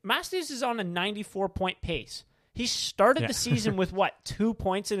 and Matthews is on a 94-point pace. He started the season with 2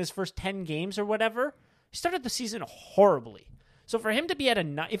 points in his first 10 games or whatever? He started the season horribly. So for him to be at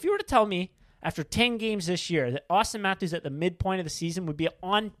if you were to tell me after 10 games this year that Austin Matthews at the midpoint of the season would be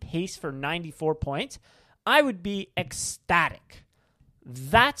on pace for 94 points, I would be ecstatic.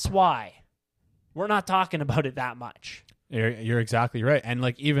 That's why we're not talking about it that much. You're exactly right. And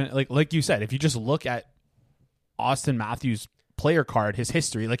even you said, if you just look at Austin Matthews' player card, his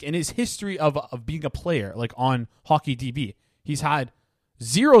history, in his history of being a player, on Hockey DB, he's had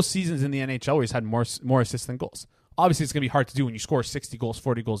 0 seasons in the NHL where he's had more assists than goals. Obviously, it's going to be hard to do when you score 60 goals,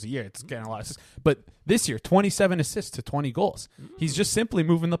 40 goals a year. It's getting a lot of assists. But this year, 27 assists to 20 goals. He's just simply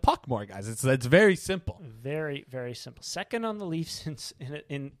moving the puck more, guys. It's very simple. Very, very simple. Second on the Leafs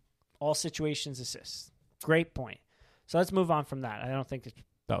in all situations assists. Great point. So let's move on from that.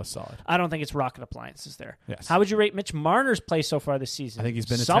 That was solid. I don't think it's rocket appliances there. Yes. How would you rate Mitch Marner's play so far this season? I think he's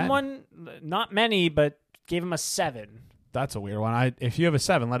been a 10. Not many, but gave him a 7. That's a weird one. If you have a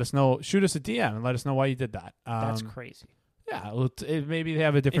 7, let us know. Shoot us a DM and let us know why you did that. That's crazy. Yeah, maybe they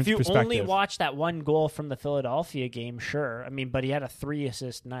have a different perspective. If you only watch that one goal from the Philadelphia game, sure. But he had a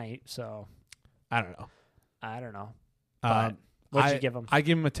 3-assist night, so I don't know. But what'd you give him? I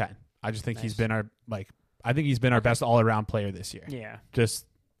give him a 10. I just think he's been our best all-around player this year. Yeah. There's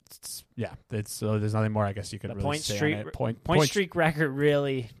nothing more I guess you could really say on it. Point streak record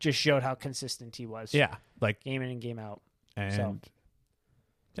really just showed how consistent he was. Yeah, game in and game out. And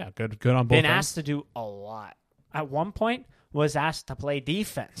good on both. Been asked to do a lot. At one point, was asked to play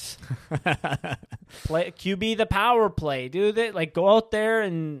defense, play QB the power play, do that, go out there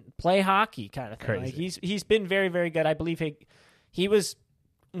and play hockey, kind of thing. Crazy. He's been very, very good. I believe he was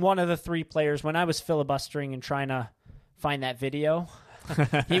one of the 3 players when I was filibustering and trying to find that video.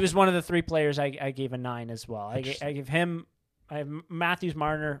 He was one of the 3 players I gave a 9 as well. I give him. I have Matthews,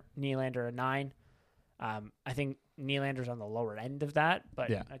 Marner, Nylander a 9. I think Nylander's on the lower end of that,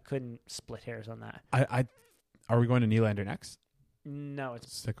 but I couldn't split hairs on that. Are we going to Nylander next? No,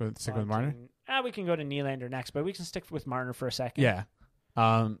 it's stick with Marner. We can go to Nylander next, but we can stick with Marner for a second. Yeah,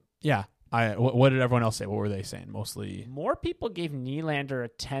 What did everyone else say? What were they saying? Mostly more people gave Nylander a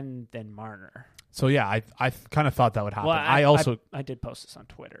 10 than Marner. So yeah, I kind of thought that would happen. Well, I did post this on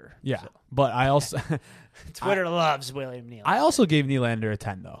Twitter. Yeah, so. But I also Twitter loves William Nylander. I also gave Nylander a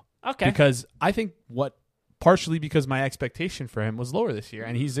 10 though. Okay, because I think partially because my expectation for him was lower this year,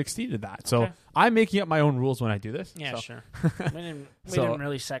 and he's exceeded that. So I'm making up my own rules when I do this. Yeah, sure. we didn't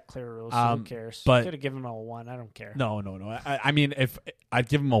really set clear rules, so who cares? But could have given him a 1. I don't care. No. I mean, if I'd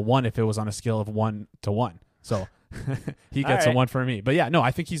give him a 1 if it was on a scale of 1 to 1. So he gets a 1 for me. But yeah, no,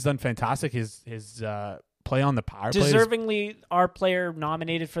 I think he's done fantastic. His play on the power play, deservingly our player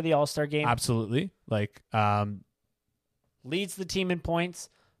nominated for the All-Star game. Absolutely, leads the team in points.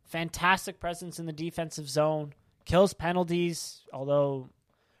 Fantastic presence in the defensive zone. Kills penalties, although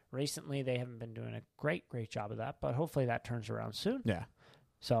recently they haven't been doing a great job of that. But hopefully that turns around soon. Yeah.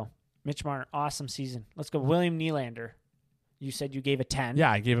 So Mitch Marner, awesome season. Let's go. William Nylander. You said you gave a 10. Yeah,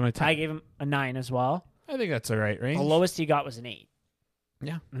 I gave him a 10. I gave him a 9 as well. I think that's the right range. The lowest he got was an 8.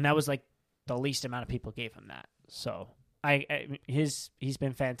 Yeah. And that was like the least amount of people gave him that. So he's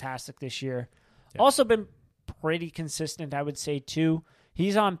been fantastic this year. Yeah. Also been pretty consistent, I would say, too.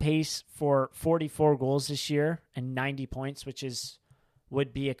 He's on pace for 44 goals this year and 90 points, which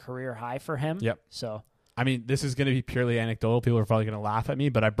would be a career high for him. Yep. So, I mean, this is going to be purely anecdotal. People are probably going to laugh at me,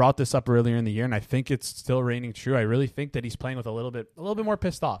 but I brought this up earlier in the year, and I think it's still reigning true. I really think that he's playing with a little bit more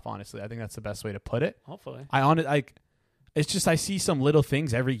pissed off. Honestly, I think that's the best way to put it. Hopefully, it's just I see some little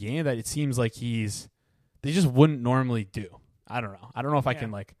things every game that it seems like they just wouldn't normally do. I don't know. I don't know if I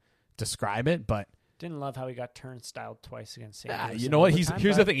can describe it, but. Didn't love how he got turnstiled twice against St. Louis. You know what?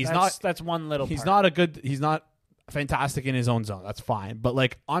 Here's the thing. That's one little. He's not He's not fantastic in his own zone. That's fine. But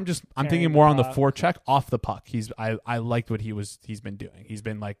I'm thinking more on the forecheck off the puck. I liked what he's been doing. He's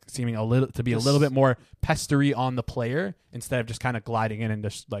been seeming a little bit more pestery on the player instead of just kind of gliding in and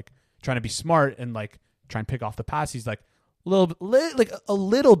just trying to be smart and try and pick off the pass. He's a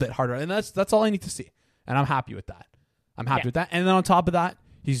little bit harder, and that's all I need to see. And I'm happy with that. And then on top of that,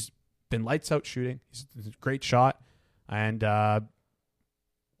 he's been lights out shooting. He's a great shot. And I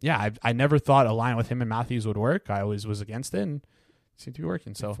never thought a line with him and Matthews would work. I always was against it, and it seemed to be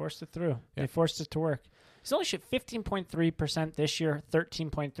working. So they forced it through. Yeah. They forced it to work. He's only shot 15.3% this year,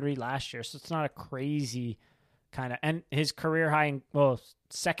 13.3% last year. So it's not a crazy kind of. And his career high,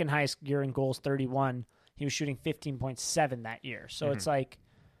 second highest year in goals, 31. He was shooting 15.7 that year. So it's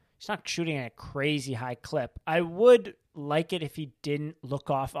he's not shooting at a crazy high clip. I would like it if he didn't look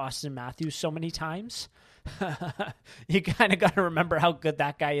off Austin Matthews so many times. You kind of got to remember how good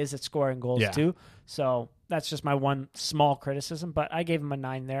that guy is at scoring goals too. So that's just my one small criticism, but I gave him a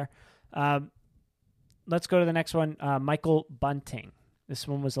 9 there. Let's go to the next one. Michael Bunting. This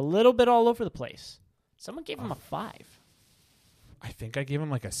one was a little bit all over the place. Someone gave him a 5. I think I gave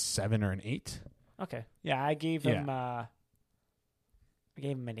him a 7 or an 8. Okay. Yeah, I gave him an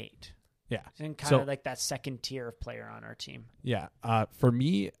 8. Yeah. And kind of that second tier of player on our team. Yeah. For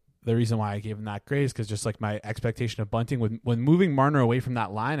me, the reason why I gave him that grade is because just my expectation of Bunting, when moving Marner away from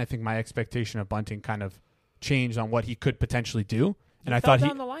that line, I think my expectation of Bunting kind of changed on what he could potentially do. And I thought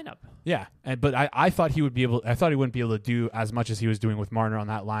down the lineup. Yeah. But I thought he wouldn't be able to do as much as he was doing with Marner on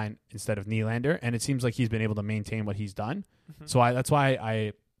that line instead of Nylander. And it seems like he's been able to maintain what he's done. Mm-hmm. So that's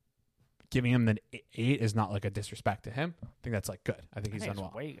why giving him the 8 is not a disrespect to him. I think that's good. I think he's done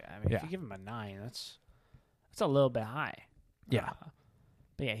well. If you give him a 9, that's a little bit high. Yeah.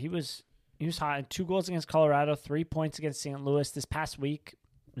 But yeah, he was hot. 2 goals against Colorado, 3 points against St. Louis. This past week,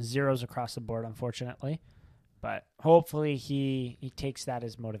 0s across the board, unfortunately. But hopefully he takes that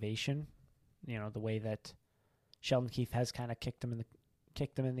as motivation. The way that Sheldon Keefe has kind of kicked him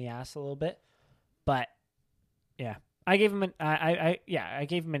in the ass a little bit. But yeah. I gave him I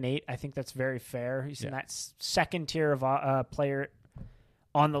gave him an 8. I think that's very fair. He's in that second tier of player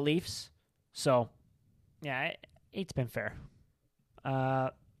on the Leafs. So, yeah, 8's been fair.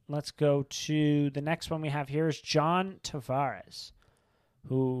 Let's go to the next one we have here is John Tavares,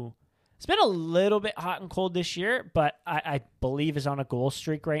 who has been a little bit hot and cold this year, but I believe is on a goal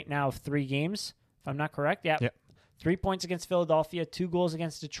streak right now of 3 games, if I'm not correct. Yeah. Yep. 3 points against Philadelphia, 2 goals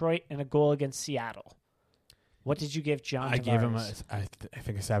against Detroit, and a goal against Seattle. What did you give John Tavares? I gave him I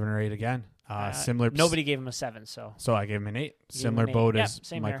think a 7 or 8 again. Similar. Nobody gave him a 7, so I gave him an 8. Similar boat as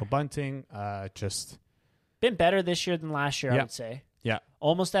Michael Bunting. Just been better this year than last year, I would say. Yeah,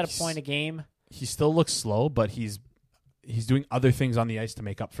 almost at a point a game. He still looks slow, but he's doing other things on the ice to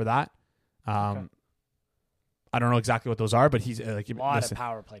make up for that. I don't know exactly what those are, but he's like a lot of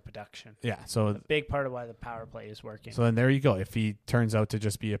power play production. Yeah, so a big part of why the power play is working. So then there you go. If he turns out to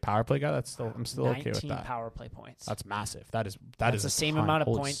just be a power play guy, I'm still okay with that. 19 power play points. That's massive. That's the same amount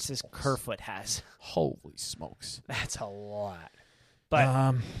of points as Kerfoot has. Holy smokes, that's a lot.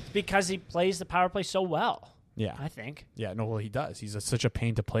 But because he plays the power play so well. Yeah, I think. Yeah, no, well he does. He's such a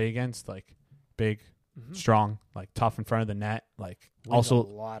pain to play against. Like big, strong, like tough in front of the net. Like also a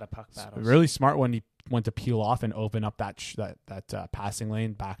lot of puck battles. Really smart when he went to peel off and open up that passing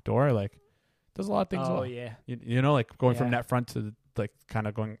lane back door. Like does a lot of things. Oh well. yeah, you know, like going from net front to like kind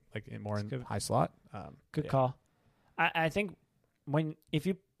of going like more in high slot. Good call. I think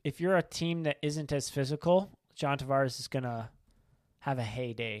if you're a team that isn't as physical, John Tavares is gonna have a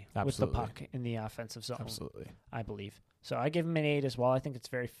heyday with the puck in the offensive zone. Absolutely, I believe. So I give him an 8 as well. I think it's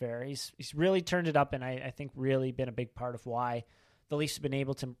very fair. He's really turned it up, and I think really been a big part of why the Leafs have been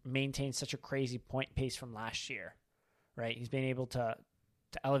able to maintain such a crazy point pace from last year, right? He's been able to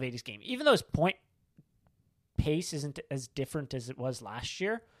elevate his game. Even though his point pace isn't as different as it was last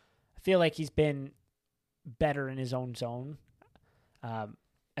year, I feel like he's been better in his own zone,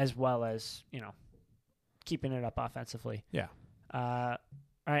 as well as, keeping it up offensively. Yeah. All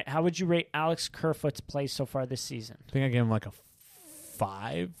right, how would you rate Alex Kerfoot's play so far this season? I think I gave him like a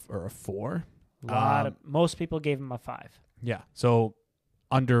 5 or a 4. Most people gave him a 5. Yeah, so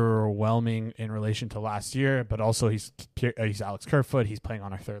underwhelming in relation to last year, but also he's Alex Kerfoot. He's playing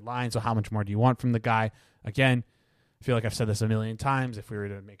on our third line, so how much more do you want from the guy? Again, I feel like I've said this a million times. If we were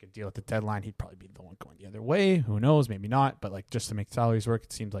to make a deal at the deadline, he'd probably be the one going the other way. Who knows? Maybe not. But like just to make salaries work,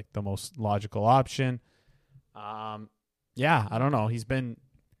 it seems like the most logical option. Yeah, I don't know. He's been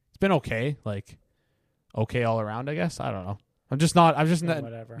okay, like okay all around. I guess I don't know. I'm just not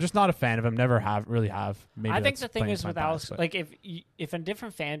a fan of him. Never have. Maybe I think the thing is with Alex, like if a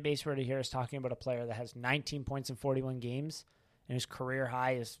different fan base were to hear us talking about a player that has 19 points in 41 games and his career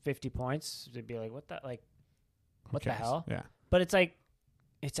high is 50 points, they'd be like, what the hell? Yeah. But it's like,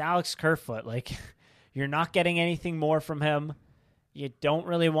 it's Alex Kerfoot. Like, you're not getting anything more from him. You don't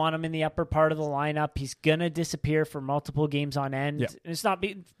really want him in the upper part of the lineup. He's gonna disappear for multiple games on end. Yep. It's not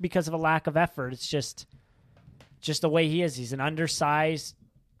because of a lack of effort. It's just the way he is. He's an undersized,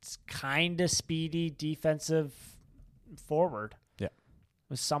 kind of speedy defensive forward. Yeah,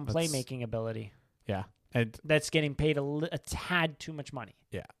 with some playmaking ability. Yeah, and that's getting paid a tad too much money.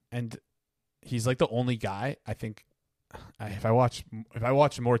 Yeah, and he's like the only guy I think. If I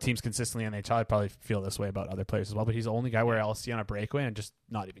watch more teams consistently in the NHL, I'd probably feel this way about other players as well. But he's the only guy where I'll see on a breakaway and just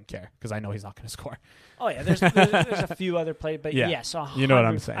not even care because I know he's not going to score. Oh yeah, there's a few other plays, but yes, you know what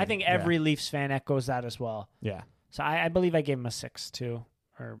I'm saying. I think every Leafs fan echoes that as well. Yeah. So I believe I gave him a 6 too,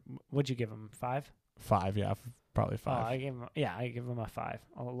 or would you give him 5? 5, yeah, probably 5. Oh, I give him a 5.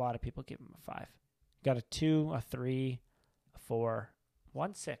 A lot of people give him a 5. Got a 2, a 3, a 4,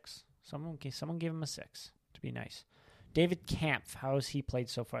 1 6. Someone gave him a 6 to be nice. David Kampf, how has he played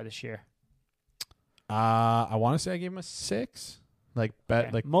so far this year? I want to say I gave him a 6.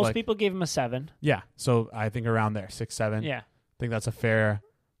 Most people gave him a 7. Yeah, so I think around there, 6, 7. Yeah, I think that's a fair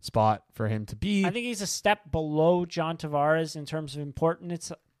spot for him to be. I think he's a step below John Tavares in terms of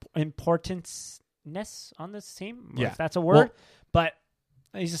importance on this team. Yeah, if that's a word. But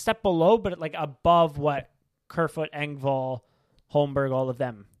he's a step below, but like above what Kerfoot, Engvall, Holmberg, all of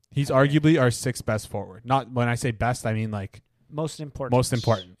them. He's arguably our 6th best forward. Not when I say best, I mean like most important. Most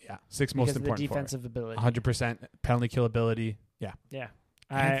important, yeah. 6th most important. The defensive forward. ability, 100% penalty kill ability, yeah, yeah,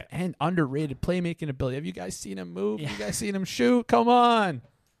 and underrated playmaking ability. Have you guys seen him move? Yeah. Have you guys seen him shoot? Come on.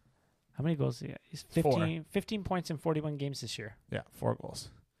 How many goals? He's 15 points in 41 games this year. Yeah, 4 goals.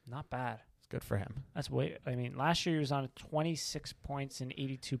 Not bad. It's good for him. That's last year he was on 26 points and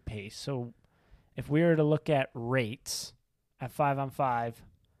 82 pace. So if we were to look at rates at 5-on-5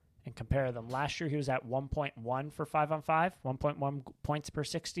 and compare them, last year he was at 1.1 for 5-on-5, 1.1 points per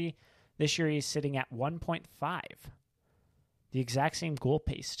 60. This year he's sitting at 1.5. The exact same goal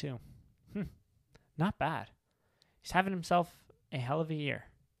pace too. Not bad. He's having himself a hell of a year.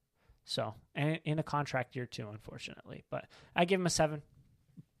 So, and in a contract year too, unfortunately. But I give him a 7.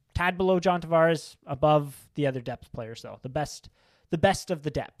 Tad below John Tavares, above the other depth players though. The best of the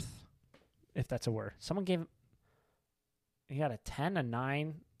depth, if that's a word. Someone gave him, he got a 10, a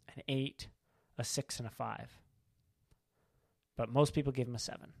 9, an 8, a 6, and a 5. But most people give him a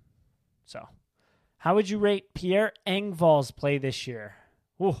 7. So, how would you rate Pierre Engvall's play this year?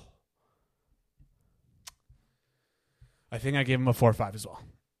 Ooh. I think I gave him a 4 or 5 as well.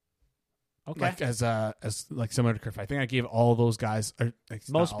 Okay. Like as similar to Kerfoot. I think I gave all those guys.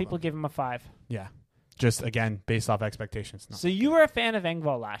 Most people give him a 5. Yeah. Just again based off expectations. So you were a fan of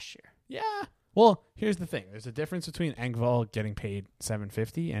Engvall last year. Yeah. Well, here's the thing. There's a difference between Engvall getting paid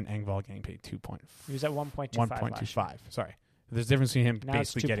 $750 and Engvall getting paid He was at 1.25. 1.25. Sorry. There's a difference between him now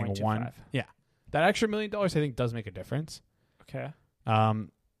basically getting one. Yeah. That extra $1 million I think does make a difference. Okay.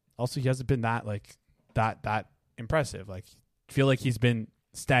 Also he hasn't been that impressive. Like I feel like he's been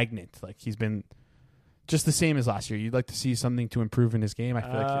stagnant. Like he's been just the same as last year. You'd like to see something to improve in his game. I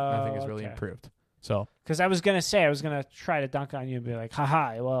feel like nothing has really improved. So, because I was going to try to dunk on you and be like,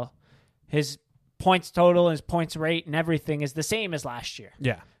 haha, well, his points total and his points rate and everything is the same as last year.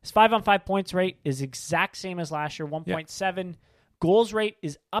 Yeah. His 5-on-5 points rate is exact same as last year, 1.7. Yeah. Goals rate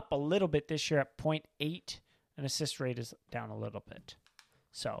is up a little bit this year at 0.8, and assist rate is down a little bit.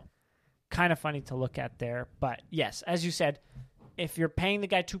 So, kind of funny to look at there. But, yes, as you said, if you're paying the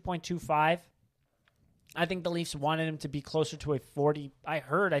guy 2.25, I think the Leafs wanted him to be closer to a 40. I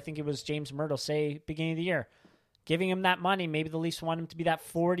think it was James Myrtle say beginning of the year, giving him that money, maybe the Leafs want him to be that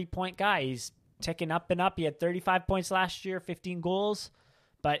 40-point guy. He's ticking up and up. He had 35 points last year, 15 goals,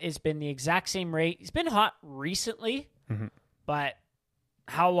 but it's been the exact same rate. He's been hot recently, but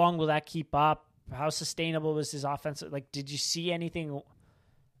how long will that keep up? How sustainable was his offense? Like, did you see anything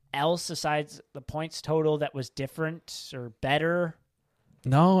else besides the points total that was different or better?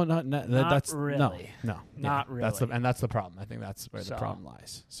 No, not that's really. No, not really. That's the problem. I think that's where the problem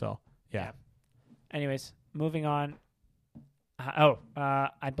lies. So, yeah. Anyways, moving on.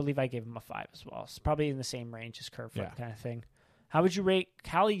 I believe I gave him a 5 as well. It's probably in the same range as Kerfoot kind of thing. How would you rate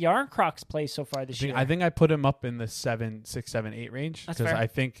Calle Jarnkrok's play so far this year? I think I put him up in the 6, 7, 8 range because I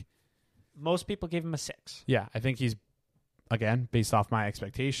think most people gave him a 6. Yeah, I think he's again based off my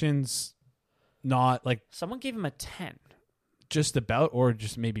expectations, not like someone gave him a 10. Just about, or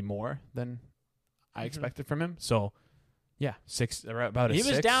just maybe more than I expected from him. So, yeah, 6, about a 6.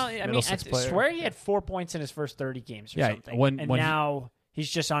 He was down. I mean, I swear he had 4 points in his first 30 games or something. When now he's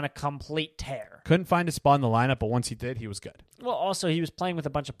just on a complete tear. Couldn't find a spot in the lineup, but once he did, he was good. Well, also, he was playing with a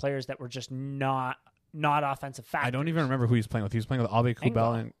bunch of players that were just not offensive factors. I don't even remember who he was playing with. He was playing with Abe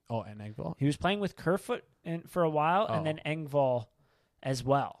Kubel and Engvall. He was playing with Kerfoot for a while, and then Engvall as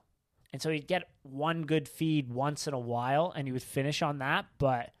well. And so he'd get one good feed once in a while, and he would finish on that,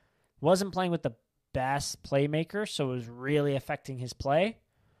 but wasn't playing with the best playmaker, so it was really affecting his play.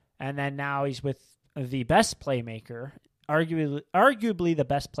 And then now he's with the best playmaker, arguably the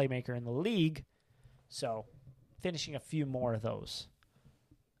best playmaker in the league, so finishing a few more of those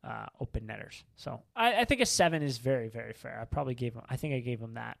open netters. So I think a 7 is very, very fair. I think I gave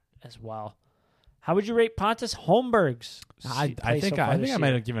him that as well. How would you rate Pontus Holmberg's? I think I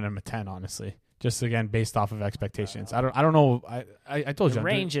might have given him a 10, honestly. Just again based off of expectations. I don't know. I told you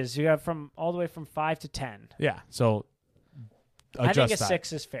ranges. You have from all the way from 5 to 10. Yeah. So I think a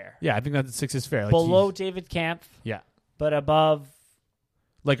 6 is fair. Yeah, I think that 6 is fair. Like below David Kampf. Yeah. But above,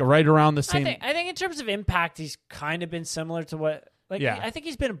 like right around the same. I think in terms of impact, he's kind of been similar to what. Like I think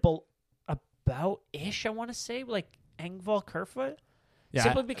he's been about ish. I want to say like Engvall Kerfoot. Yeah,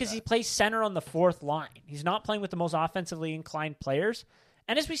 simply because he plays center on the fourth line. He's not playing with the most offensively inclined players.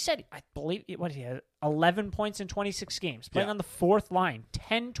 And as we said, I believe he had 11 points in 26 games. Playing on the fourth line,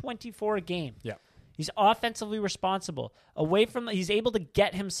 10-24 a game. Yeah. He's offensively responsible. He's able to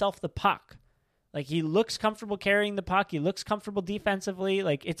get himself the puck. Like, he looks comfortable carrying the puck. He looks comfortable defensively.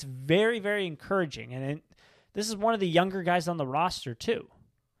 Like, it's very, very encouraging. And this is one of the younger guys on the roster, too.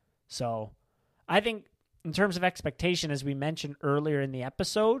 So, I think in terms of expectation, as we mentioned earlier in the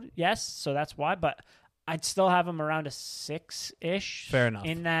episode, yes, so that's why. But I'd still have him around a 6-ish. Fair enough.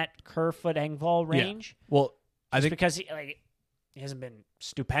 In that Kerfoot Engvall range. Yeah. Well, I think because he hasn't been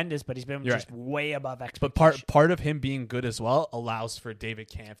stupendous, but he's been just way above expectation. But part of him being good as well allows for David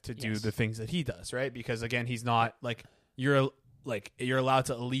Kampf to do the things that he does, right? Because again, he's not like you're allowed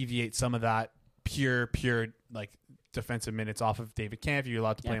to alleviate some of that pure like defensive minutes off of David Kampf. You're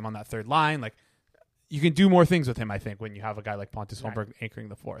allowed to play him on that third line. Like, you can do more things with him, I think, when you have a guy like Pontus Holmberg anchoring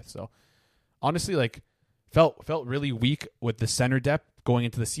the fourth. So honestly, like felt really weak with the center depth going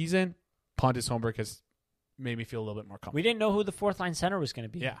into the season. Pontus Holmberg has made me feel a little bit more comfortable. We didn't know who the fourth line center was going to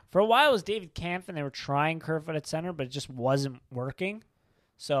be. Yeah. For a while it was David Kampf, and they were trying Kerfoot at center, but it just wasn't working.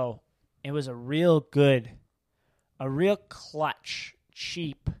 So it was a real clutch,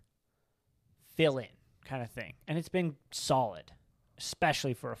 cheap fill-in kind of thing. And it's been solid,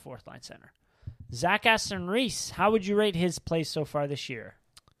 especially for a fourth line center. Zach Aston Reese, how would you rate his play so far this year?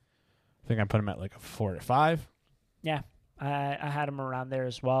 I think I put him at like a 4 to 5. Yeah, I had him around there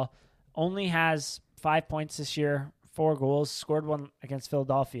as well. Only has 5 points this year, 4 goals, scored one against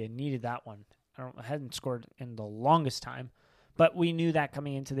Philadelphia. Needed that one. I hadn't scored in the longest time, but we knew that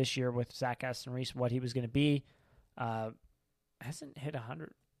coming into this year with Zach Aston Reese, what he was going to be. Hasn't hit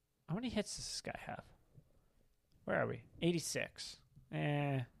 100 How many hits does this guy have? Where are we? 86.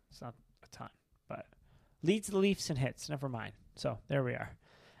 It's not a ton, but leads the Leafs in hits. Never mind. So there we are.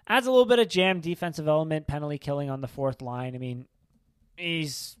 Adds a little bit of jam defensive element, penalty killing on the fourth line. I mean,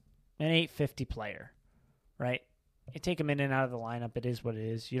 he's an 850 player, right? You take him in and out of the lineup. It is what it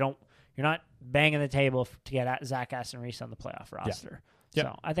is. You're not banging the table to get at Zach Aston-Reese on the playoff roster. Yeah.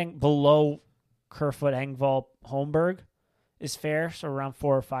 So I think below Kerfoot, Engvall, Holmberg is fair. So around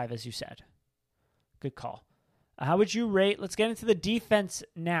 4 or 5, as you said. Good call. How would you rate? Let's get into the defense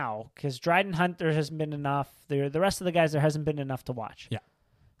now, because Dryden Hunt, there hasn't been enough. The rest of the guys, there hasn't been enough to watch. Yeah.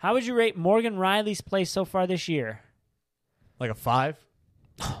 How would you rate Morgan Rielly's play so far this year? Like a 5?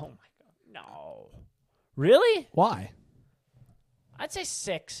 Oh, my God. No. Really? Why? I'd say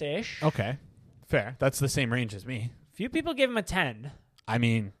 6-ish. Okay. Fair. That's the same range as me. Few people give him a 10. I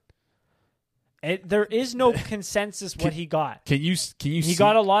mean... there is no consensus what he got. Can you He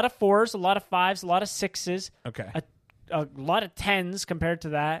got a lot of 4s, a lot of 5s, a lot of 6s. Okay. A lot of 10s compared to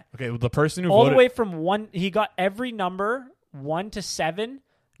that. Okay, well, the person who all voted... the way from 1, he got every number 1 to 7,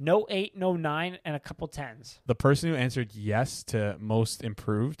 no 8, no 9, and a couple 10s. The person who answered yes to most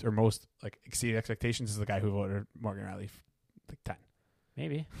improved or most like exceeded expectations is the guy who voted Morgan Rielly like 10.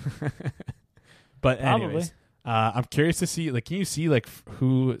 Maybe. But anyways, I'm curious to see, like, can you see like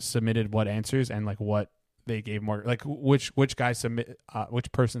who submitted what answers and like what they gave more, like which guy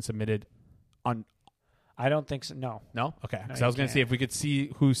which person submitted on? I don't think so. No. Okay. Because I was going to see if we could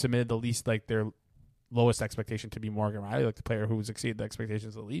see who submitted the least, like their lowest expectation to be Morgan Rielly, like the player who was exceeded the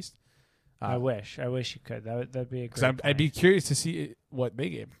expectations the least. I wish you could. That'd be a great. Because I'd be curious to see what they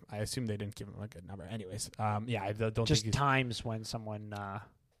gave. I assume they didn't give him a good number. Anyways, yeah, I don't just think times when someone.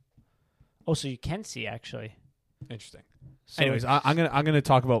 So you can see actually. Interesting. So anyways, I'm gonna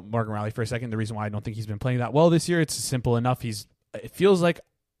talk about Morgan Rielly for a second. The reason why I don't think he's been playing that well this year, it's simple enough. It feels like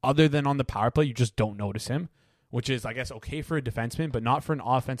other than on the power play, you just don't notice him, which is, I guess, okay for a defenseman, but not for an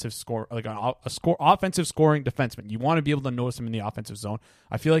offensive score, like offensive scoring defenseman. You want to be able to notice him in the offensive zone.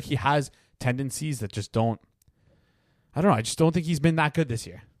 I feel like he has tendencies that just don't. I don't know. I just don't think he's been that good this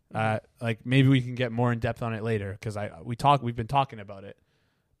year. Like maybe we can get more in depth on it later because we've been talking about it.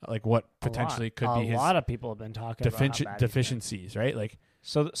 Like what potentially could be his. A lot of people have been talking about deficiencies, right? Like,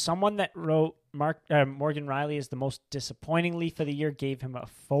 so someone that wrote Morgan Rielly is the most disappointing Leaf of the year gave him a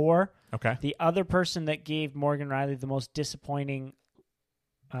 4. Okay. The other person that gave Morgan Rielly the most disappointing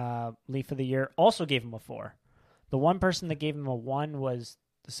Leaf of the year also gave him a 4. The one person that gave him a 1 was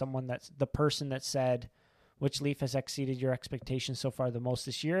the person that said, which Leaf has exceeded your expectations so far the most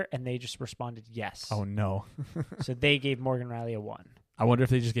this year? And they just responded yes. Oh, no. So they gave Morgan Rielly a 1. I wonder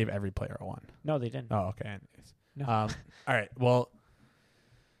if they just gave every player a 1. No, they didn't. Oh, okay. Anyways. No. All right. Well,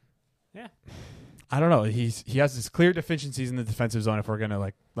 yeah. I don't know. He has this clear deficiencies in the defensive zone. If we're gonna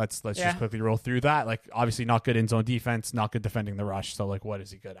let's just quickly roll through that. Like, obviously not good in zone defense, not good defending the rush. So like, what is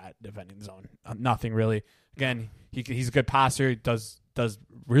he good at defending the zone? Nothing really. Again, he's a good passer. He does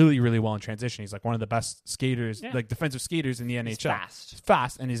really, really well in transition. He's like one of the best skaters, like defensive skaters in the NHL. He's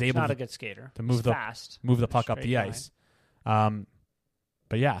fast and is able not a good skater to move the puck up the ice.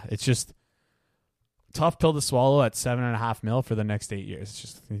 But yeah, it's just tough pill to swallow at $7.5 million for the next 8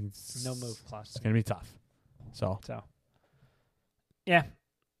 years. It's no move clause. It's gonna be tough. So yeah,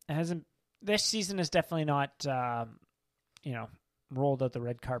 it hasn't. This season is definitely not, rolled out the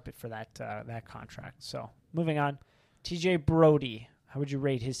red carpet for that contract. So moving on, TJ Brody. How would you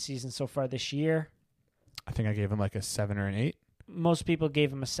rate his season so far this year? I think I gave him like a 7 or an 8. Most people gave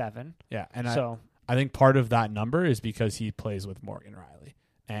him a 7. Yeah, and I think part of that number is because he plays with Morgan Rielly.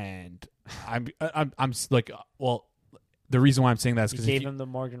 And I'm like, well, the reason why I'm saying that is because he gave him the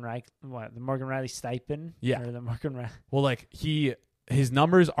Morgan Rielly stipend. Yeah, or the Morgan Rielly. Well, like his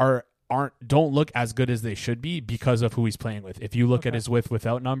numbers don't look as good as they should be because of who he's playing with. If you look at his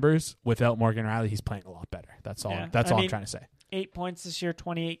without numbers, without Morgan Rielly, he's playing a lot better. That's all. Yeah. That's all I'm trying to say. 8 points this year,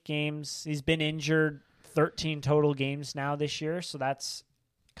 28 games. He's been injured 13 total games now this year, so that's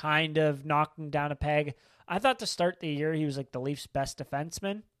kind of knocking down a peg. I thought to start the year he was like the Leafs' best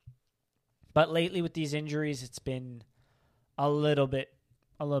defenseman, but lately with these injuries, it's been a little bit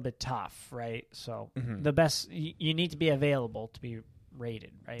tough, right? So the best you need to be available to be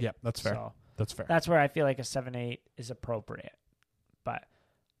rated, right? Yeah, that's fair. So that's fair. That's where I feel like a 7-8 is appropriate, but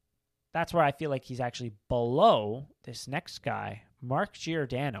that's where I feel like he's actually below this next guy, Mark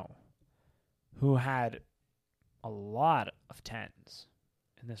Giordano, who had a lot of 10s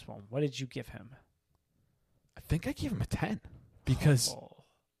in this one. What did you give him? I think I gave him a 10 because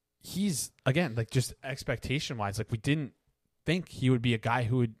he's, again, like just expectation wise, like we didn't think he would be a guy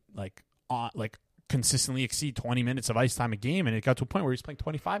who would like consistently exceed 20 minutes of ice time a game, and it got to a point where he's playing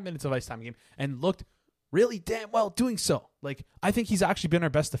 25 minutes of ice time a game and looked really damn well doing so. Like, I think he's actually been our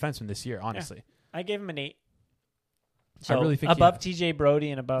best defenseman this year, honestly. Yeah. I gave him an 8. So I really think above TJ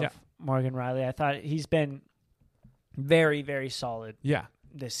Brody and above Morgan Rielly. I thought he's been very, very solid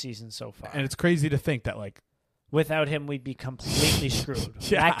this season so far. And it's crazy to think that, like, without him, we'd be completely screwed.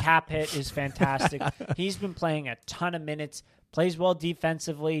 That cap hit is fantastic. He's been playing a ton of minutes, plays well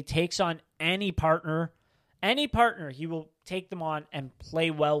defensively, takes on any partner. Any partner, he will take them on and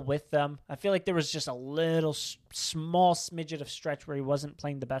play well with them. I feel like there was just a little small smidget of stretch where he wasn't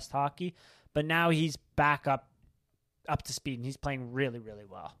playing the best hockey, but now he's back up to speed, and he's playing really, really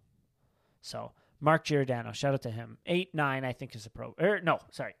well. So, Mark Giordano, shout out to him. 8, 9, I think is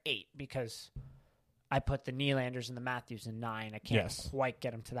a 8, because I put the Nylanders and the Matthews in 9. I can't quite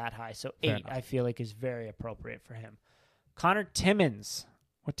get him to that high. So 8, I feel like, is very appropriate for him. Connor Timmins,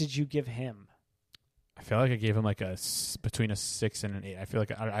 what did you give him? I feel like I gave him like between a 6 and an 8. I feel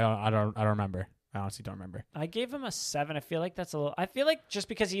like I don't remember. I honestly don't remember. I gave him a 7. I feel like that's a little. I feel like just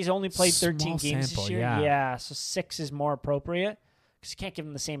because he's only played 13 games this year, so 6 is more appropriate because you can't give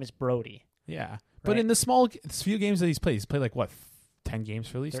him the same as Brody. Yeah, right? But in the few games that he's played like what, 10 games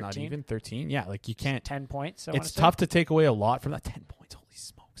for Leafs? 13? Not even 13. Yeah, like you can't. 10 points. It's tough to take away a lot from that. 10 points. Holy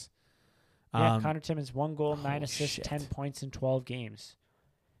smokes! Yeah, Connor Timmins 1 goal, 9 assists, 10 points in 12 games,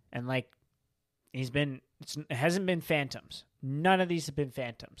 and like it hasn't been phantoms. None of these have been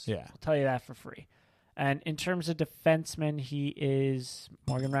phantoms. Yeah. I'll tell you that for free. And in terms of defensemen, he is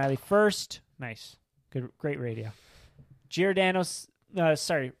Morgan Rielly first. Nice. Great radio.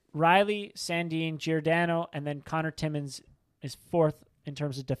 Rielly, Sandin, Giordano, and then Connor Timmins is fourth in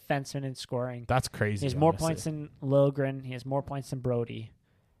terms of defensemen and scoring. That's crazy. He has more points than Liljegren. He has more points than Brody.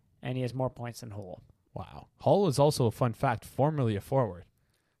 And he has more points than Hull. Wow. Hull is also a fun fact, formerly a forward.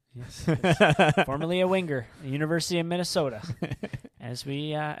 Yes, formerly a winger, the University of Minnesota, as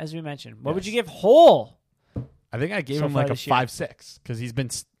we mentioned. What would you give Hull? I think I gave him like a 5-6 because he's been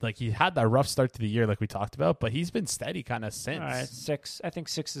like he had that rough start to the year, like we talked about, but he's been steady kind of since. All right, 6. I think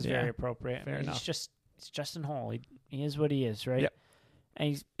 6 is very appropriate. Fair enough. It's Justin Hull. He is what he is, right? Yep.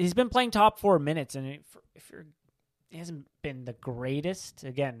 And he's been playing top 4 minutes, and he hasn't been the greatest.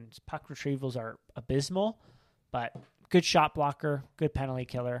 Again, his puck retrievals are abysmal, but good shot blocker, good penalty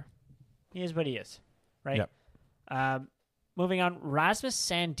killer. He is what he is, right? Yep. Moving on, Rasmus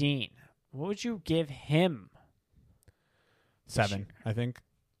Sandin. What would you give him? 7, I think.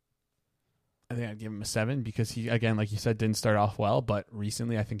 I think I'd give him a 7 because he, again, like you said, didn't start off well, but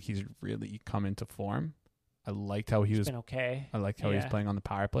recently I think he's really come into form. I liked how he was. Been okay. I liked how he was playing on the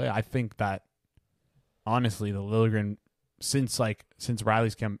power play. I think that, honestly, the Liljegren, since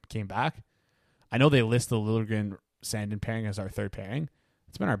Rielly's came back, I know they list the Liljegren-Sandin pairing as our third pairing.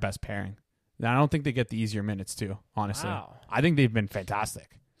 It's been our best pairing. And I don't think they get the easier minutes, too, honestly. Wow. I think they've been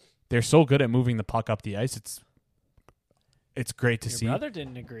fantastic. They're so good at moving the puck up the ice. It's great to see. Your brother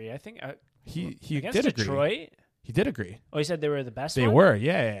didn't agree. I think he against did Detroit, agree. He did agree. Oh, he said they were the best. They were,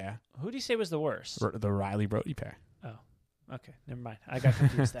 yeah. Who did he say was the worst? The Rielly Brody pair. Oh, okay, never mind. I got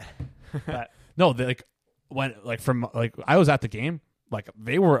confused there. But no, I was at the game. Like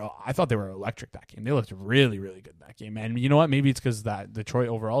I thought they were electric that game. They looked really, really good that game. And you know what? Maybe it's because that Detroit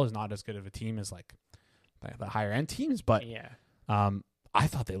overall is not as good of a team as like the higher end teams. But I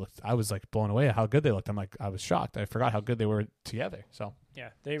thought they looked. I was like blown away at how good they looked. I was shocked. I forgot how good they were together. So yeah,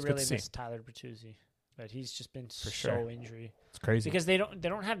 they really missed Tyler Bertuzzi, but he's just been injury. It's crazy because they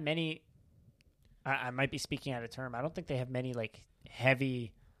don't have many. I might be speaking out of term. I don't think they have many like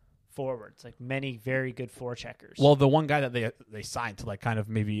heavy forwards, like many very good forecheckers. Well, the one guy that they signed to like kind of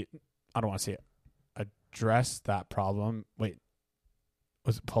maybe, I don't want to say it, address that problem. Wait,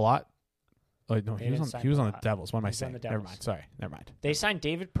 was it Palat? Oh, no, he was on the Devils. What am I saying? Never mind. They signed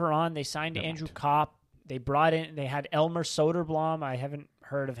David Perron. They signed Andrew Kopp. They had Elmer Soderblom. I haven't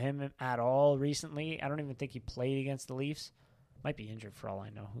heard of him at all recently. I don't even think he played against the Leafs. Might be injured for all I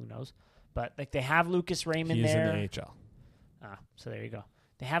know. Who knows? But like they have Lucas Raymond there. He is in the AHL. So there you go.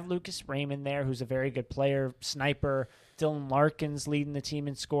 They have Lucas Raymond there, who's a very good player, sniper. Dylan Larkin's leading the team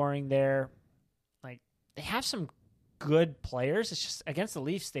in scoring there. Like they have some good players. It's just against the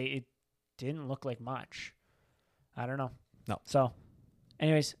Leafs, it didn't look like much. I don't know. No. So,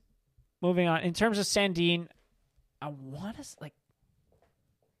 anyways, moving on. In terms of Sandin, I want to like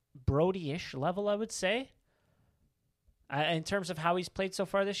Brody-ish level, I would say. In terms of how he's played so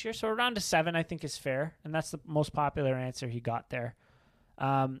far this year. So around a 7, I think, is fair. And that's the most popular answer he got there.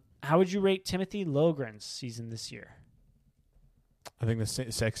 How would you rate Timothy Liljegren's season this year? I think the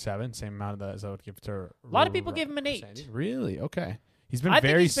 6, 7, same amount of that as I would give to. A lot of people gave him an 8. Really? Okay. He's been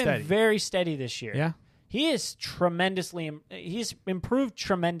very steady. Been very steady this year. Yeah. He is he's improved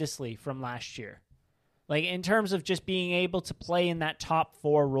tremendously from last year. Like, in terms of just being able to play in that top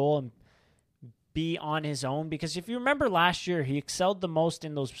 4 role and be on his own. Because if you remember last year, he excelled the most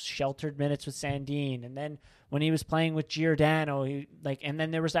in those sheltered minutes with Sandin. And then when he was playing with Giordano, and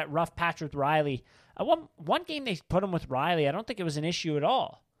then there was that rough patch with Riley. One game they put him with Riley, I don't think it was an issue at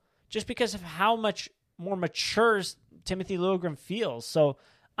all. Just because of how much more mature Timothy Liljegren feels. So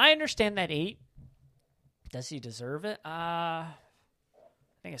I understand that 8. Does he deserve it? I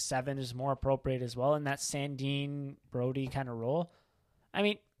think a 7 is more appropriate as well in that Sandin, Brody kind of role. I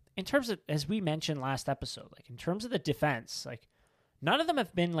mean, in terms of, as we mentioned last episode, like in terms of the defense, like none of them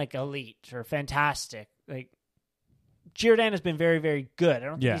have been like elite or fantastic. Like Giordano's been very, very good. I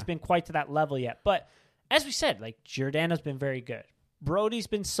don't think he's been quite to that level yet. But as we said, like Giordano's been very good. Brody's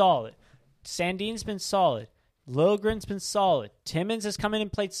been solid. Sandin's been solid. Liljegren's been solid. Timmins has come in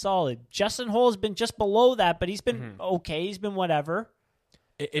and played solid. Justin Holl's been just below that, but he's been okay. He's been whatever.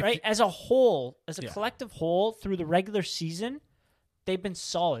 Right? As a whole, as a collective whole, through the regular season, they've been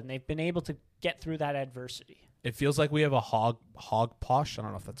solid, and they've been able to get through that adversity. It feels like we have a hog posh. I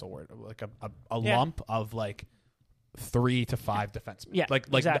don't know if that's a word. Like a lump of like 3 to 5 defensemen. Yeah,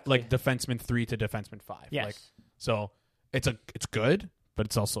 exactly. Like defenseman 3 to defenseman 5. Yes. Like, so it's good, but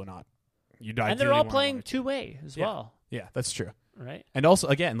it's also not. And they're all playing two-way as well. Yeah, that's true. Right. And also,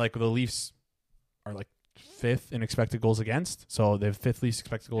 again, like the Leafs are like 5th in expected goals against, so they have 5th least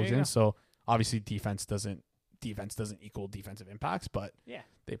expected goals against. So obviously, defense doesn't equal defensive impacts, but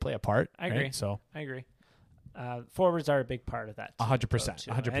they play a part. I agree. Right? So I agree. Forwards are a big part of that. 100%.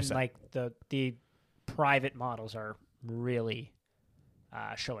 100%. And like the private models are really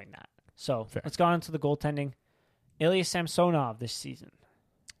showing that. So let's go on to the goaltending. Ilya Samsonov this season.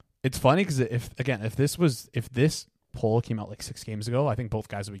 It's funny because if this poll came out like 6 games ago, I think both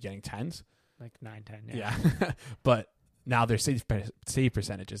guys would be getting 10s. Like 9-10, yeah. But now their save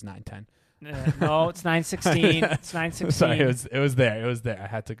percentage is 9-10. No, it's 9-16. It's 9-16. Sorry, it was there. I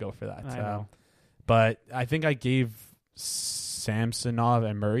had to go for that. I know. But I think I gave Samsonov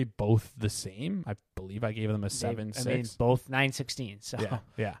and Murray both the same. I believe I gave them a 7-6. I mean, both 9-16. So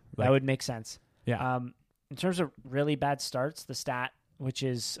yeah, that would make sense. Yeah. In terms of really bad starts, the stat, which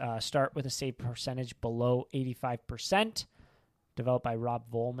is start with a save percentage below 85%, developed by Rob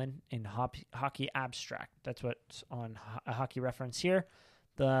Volman in Hockey Abstract. That's what's on a Hockey Reference here.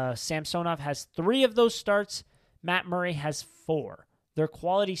 The Samsonov has 3 of those starts. Matt Murray has 4. Their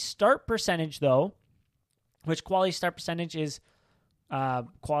quality start percentage, though, which quality start percentage is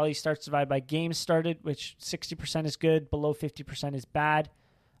quality starts divided by games started, which 60% is good, below 50% is bad.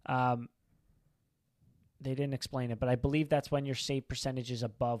 They didn't explain it, but I believe that's when your save percentage is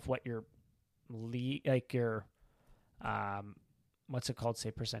above what your what's it called?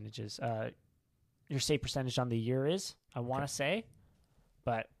 Save percentages. Your save percentage on the year is, I want to say,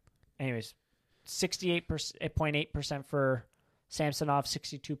 but anyways, 68.8% for Samsonov,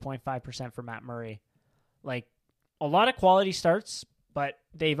 62.5% for Matt Murray. Like a lot of quality starts, but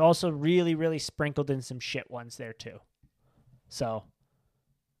they've also really, really sprinkled in some shit ones there too. So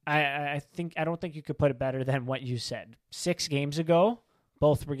I don't think you could put it better than what you said. 6 games ago,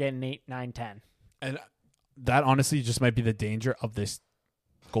 both were getting 8, 9, 10. And that honestly just might be the danger of this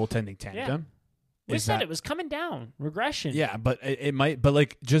goaltending tandem. We said it was coming down, regression. Yeah, but it might,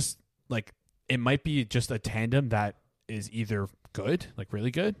 but it might be just a tandem that is either good, like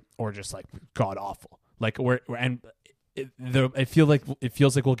really good, or just like god awful. Like it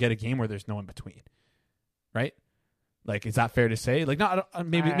feels like we'll get a game where there's no in between, right? Like, is that fair to say? Like,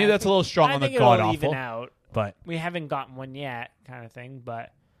 maybe that's a little strong on the god awful. Even out, but we haven't gotten one yet, kind of thing.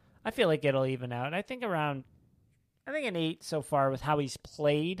 But I feel like it'll even out. I think an 8 so far with how he's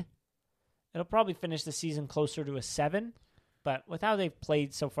played. It'll probably finish the season closer to a 7. But with how they've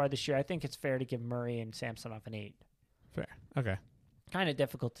played so far this year, I think it's fair to give Murray and Samsonov an 8. Fair. Okay. Kind of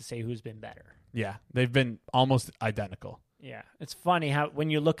difficult to say who's been better. Yeah, they've been almost identical. Yeah. It's funny how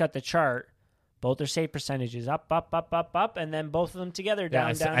when you look at the chart, both their save percentages up, and then both of them together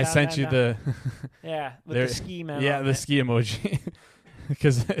down, down. I sent you the with the ski memo. Yeah, the ski emoji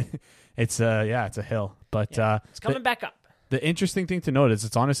because it's a hill, but it's coming back up. The interesting thing to note is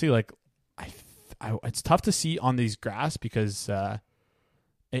it's honestly like it's tough to see on these graphs because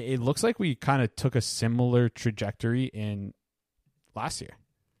it looks like we kind of took a similar trajectory in last year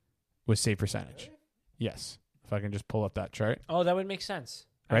with save percentage. Really? Yes, if I can just pull up that chart. Oh, that would make sense.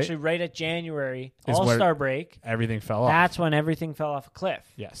 Right? Actually, right at January, All-Star break, everything fell off. That's when everything fell off a cliff.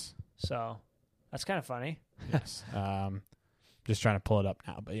 Yes. So that's kind of funny. Yes. Just trying to pull it up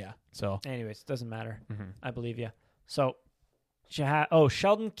now, but yeah. So, anyways, it doesn't matter. Mm-hmm. I believe you. So,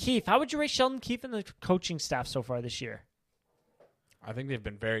 Sheldon Keefe. How would you rate Sheldon Keefe and the coaching staff so far this year? I think they've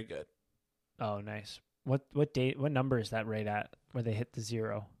been very good. Oh, nice. What number is that right at where they hit the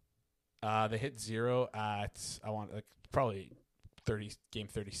 0? They hit 0 at probably game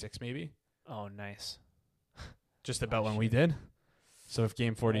 36 maybe. Oh, nice. Just about when we did. So if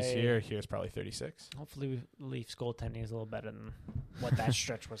game 40 is here's probably 36. Hopefully Leafs goaltending is a little better than what that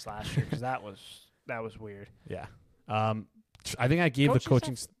stretch was last year, because that was weird. Yeah. I think I gave the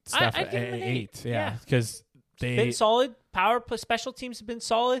coaching staff an 8. Yeah, because they've been solid. Power play, special teams have been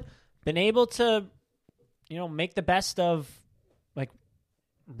solid. Been able to, make the best of like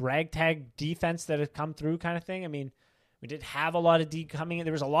ragtag defense that has come through, kind of thing. I mean, we did have a lot of D coming in.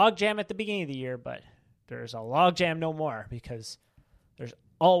 There was a log jam at the beginning of the year, but there's a log jam no more because there's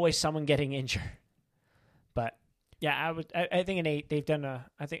always someone getting injured. But yeah, I think an 8. They've done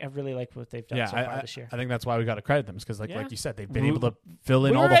I think I really like what they've done so far this year. I think that's why we got to credit them, because like you said, they've been able to fill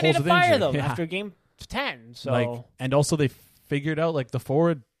in all the holes with injury. We were ready to fire them after game 10. So and also they figured out like the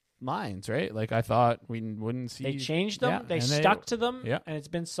forward lines, right? Like I thought we wouldn't see. They changed them. Yeah, they stuck to them. Yeah. And it's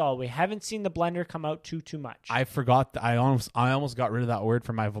been solid. We haven't seen the blender come out too much. I forgot. I almost got rid of that word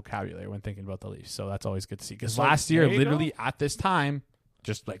from my vocabulary when thinking about the Leafs. So that's always good to see. Because last year, literally at this time,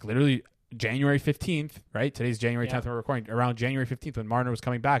 just like literally January 15th, right? Today's January 10th. We're recording around January 15th when Marner was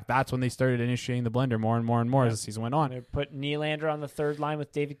coming back. That's when they started initiating the blender more and more and more as the season went on. They put Nylander on the third line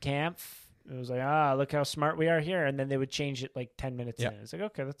with David Kampf. It was like, look how smart we are here. And then they would change it like 10 minutes in. It's like,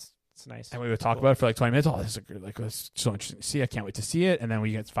 okay, that's nice. And we would talk about it for like 20 minutes. Oh, this is so interesting to see. I can't wait to see it. And then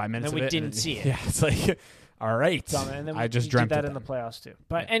we get 5 minutes and then of we it. didn't see it. Yeah, it's like, all right. And then I just dreamt did that in the playoffs too.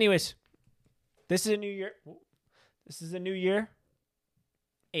 But anyways, this is a new year. This is a new year.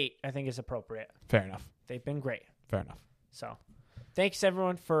 8, I think, is appropriate. Fair enough. They've been great. Fair enough. So thanks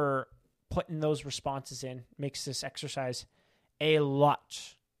everyone for putting those responses in. Makes this exercise a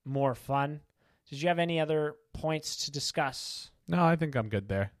lot more fun. Did you have any other points to discuss? No, I think I'm good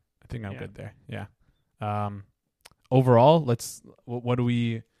there. Good there. Yeah. Overall, what do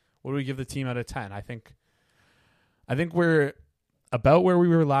we give the team out of 10? I think we're about where we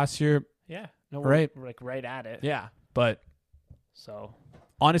were last year. Yeah. No, we're like right at it. Yeah. But so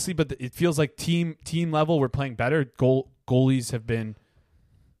honestly, it feels like team level we're playing better. Goalies have been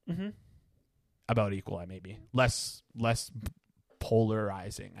about equal, maybe. Less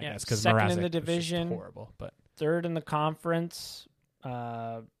polarizing, I guess, because second Mrazek in the division, horrible, but third in the conference.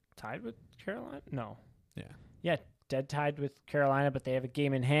 Tied with Carolina? No. Yeah, dead tied with Carolina, but they have a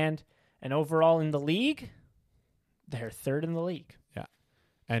game in hand. And overall in the league, they're third in the league. Yeah.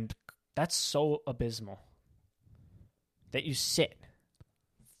 And that's so abysmal that you sit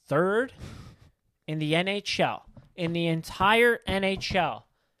third in the NHL, in the entire NHL,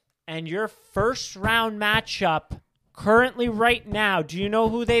 and your first round matchup currently right now, do you know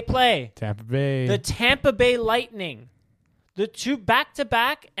who they play? Tampa Bay. The Tampa Bay Lightning. The 2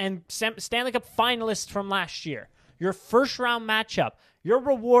 back-to-back and Stanley Cup finalists from last year. Your first-round matchup. Your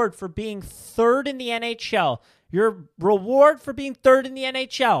reward for being third in the NHL. Your reward for being third in the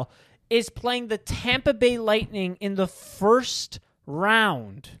NHL is playing the Tampa Bay Lightning in the first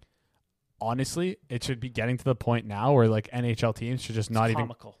round. Honestly, it should be getting to the point now where like NHL teams should just not even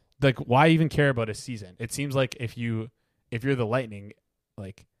comical. Like, why even care about a season? It seems like if you're the Lightning,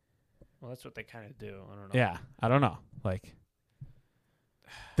 like, well, that's what they kind of do. I don't know. Yeah, I don't know. Like,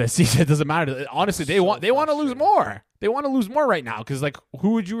 the season doesn't matter. Honestly, they want to lose more. They want to lose more right now because, like,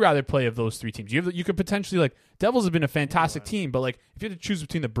 who would you rather play of those 3 teams? You could potentially, like, Devils have been a fantastic team, but like, if you had to choose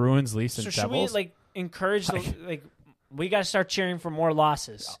between the Bruins, Leafs, and Devils, should we like encourage we got to start cheering for more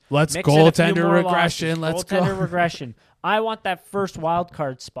losses. Let's goaltender regression. Let's goaltender regression. I want that first wild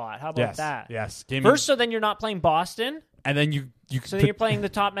card spot. How about that? Yes. First, so then you're not playing Boston, and then you so then you're playing the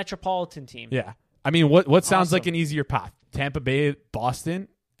top metropolitan team. Yeah. I mean, what sounds like an easier path? Tampa Bay, Boston,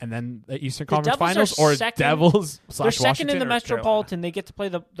 and then the Eastern Conference Finals, or Devils / They're second Washington in the Metropolitan. Carolina. They get to play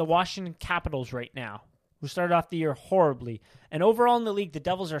the Washington Capitals right now, who started off the year horribly. And overall in the league, the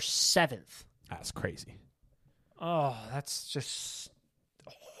Devils are 7th. That's crazy. Oh, that's just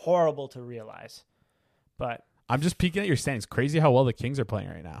horrible to realize. But I'm just peeking at your standings. Crazy how well the Kings are playing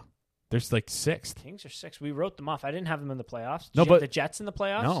right now. They're like 6th. Kings are 6th. We wrote them off. I didn't have them in the playoffs. No, but the Jets in the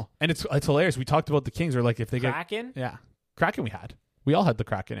playoffs. No, and it's hilarious. We talked about the Kings, or like if they Kraken? get Kraken. We all had the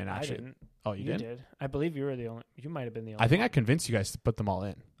Kraken in action. I didn't. Oh, you did? did. I believe you were the only. You might have been the only. I think I convinced you guys to put them all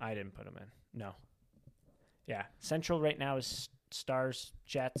in. I didn't put them in. No. Yeah, Central right now is Stars,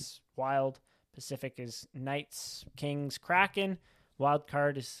 Jets, Wild. Pacific is Knights, Kings, Kraken. Wild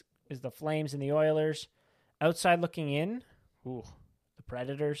card is the Flames and the Oilers. Outside looking in, the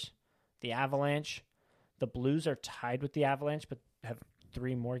Predators, the Avalanche, the Blues are tied with the Avalanche, but have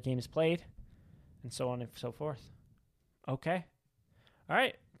 3 more games played, and so on and so forth. Okay. All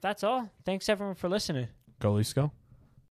right. That's all. Thanks, everyone, for listening. Go Leafs, go.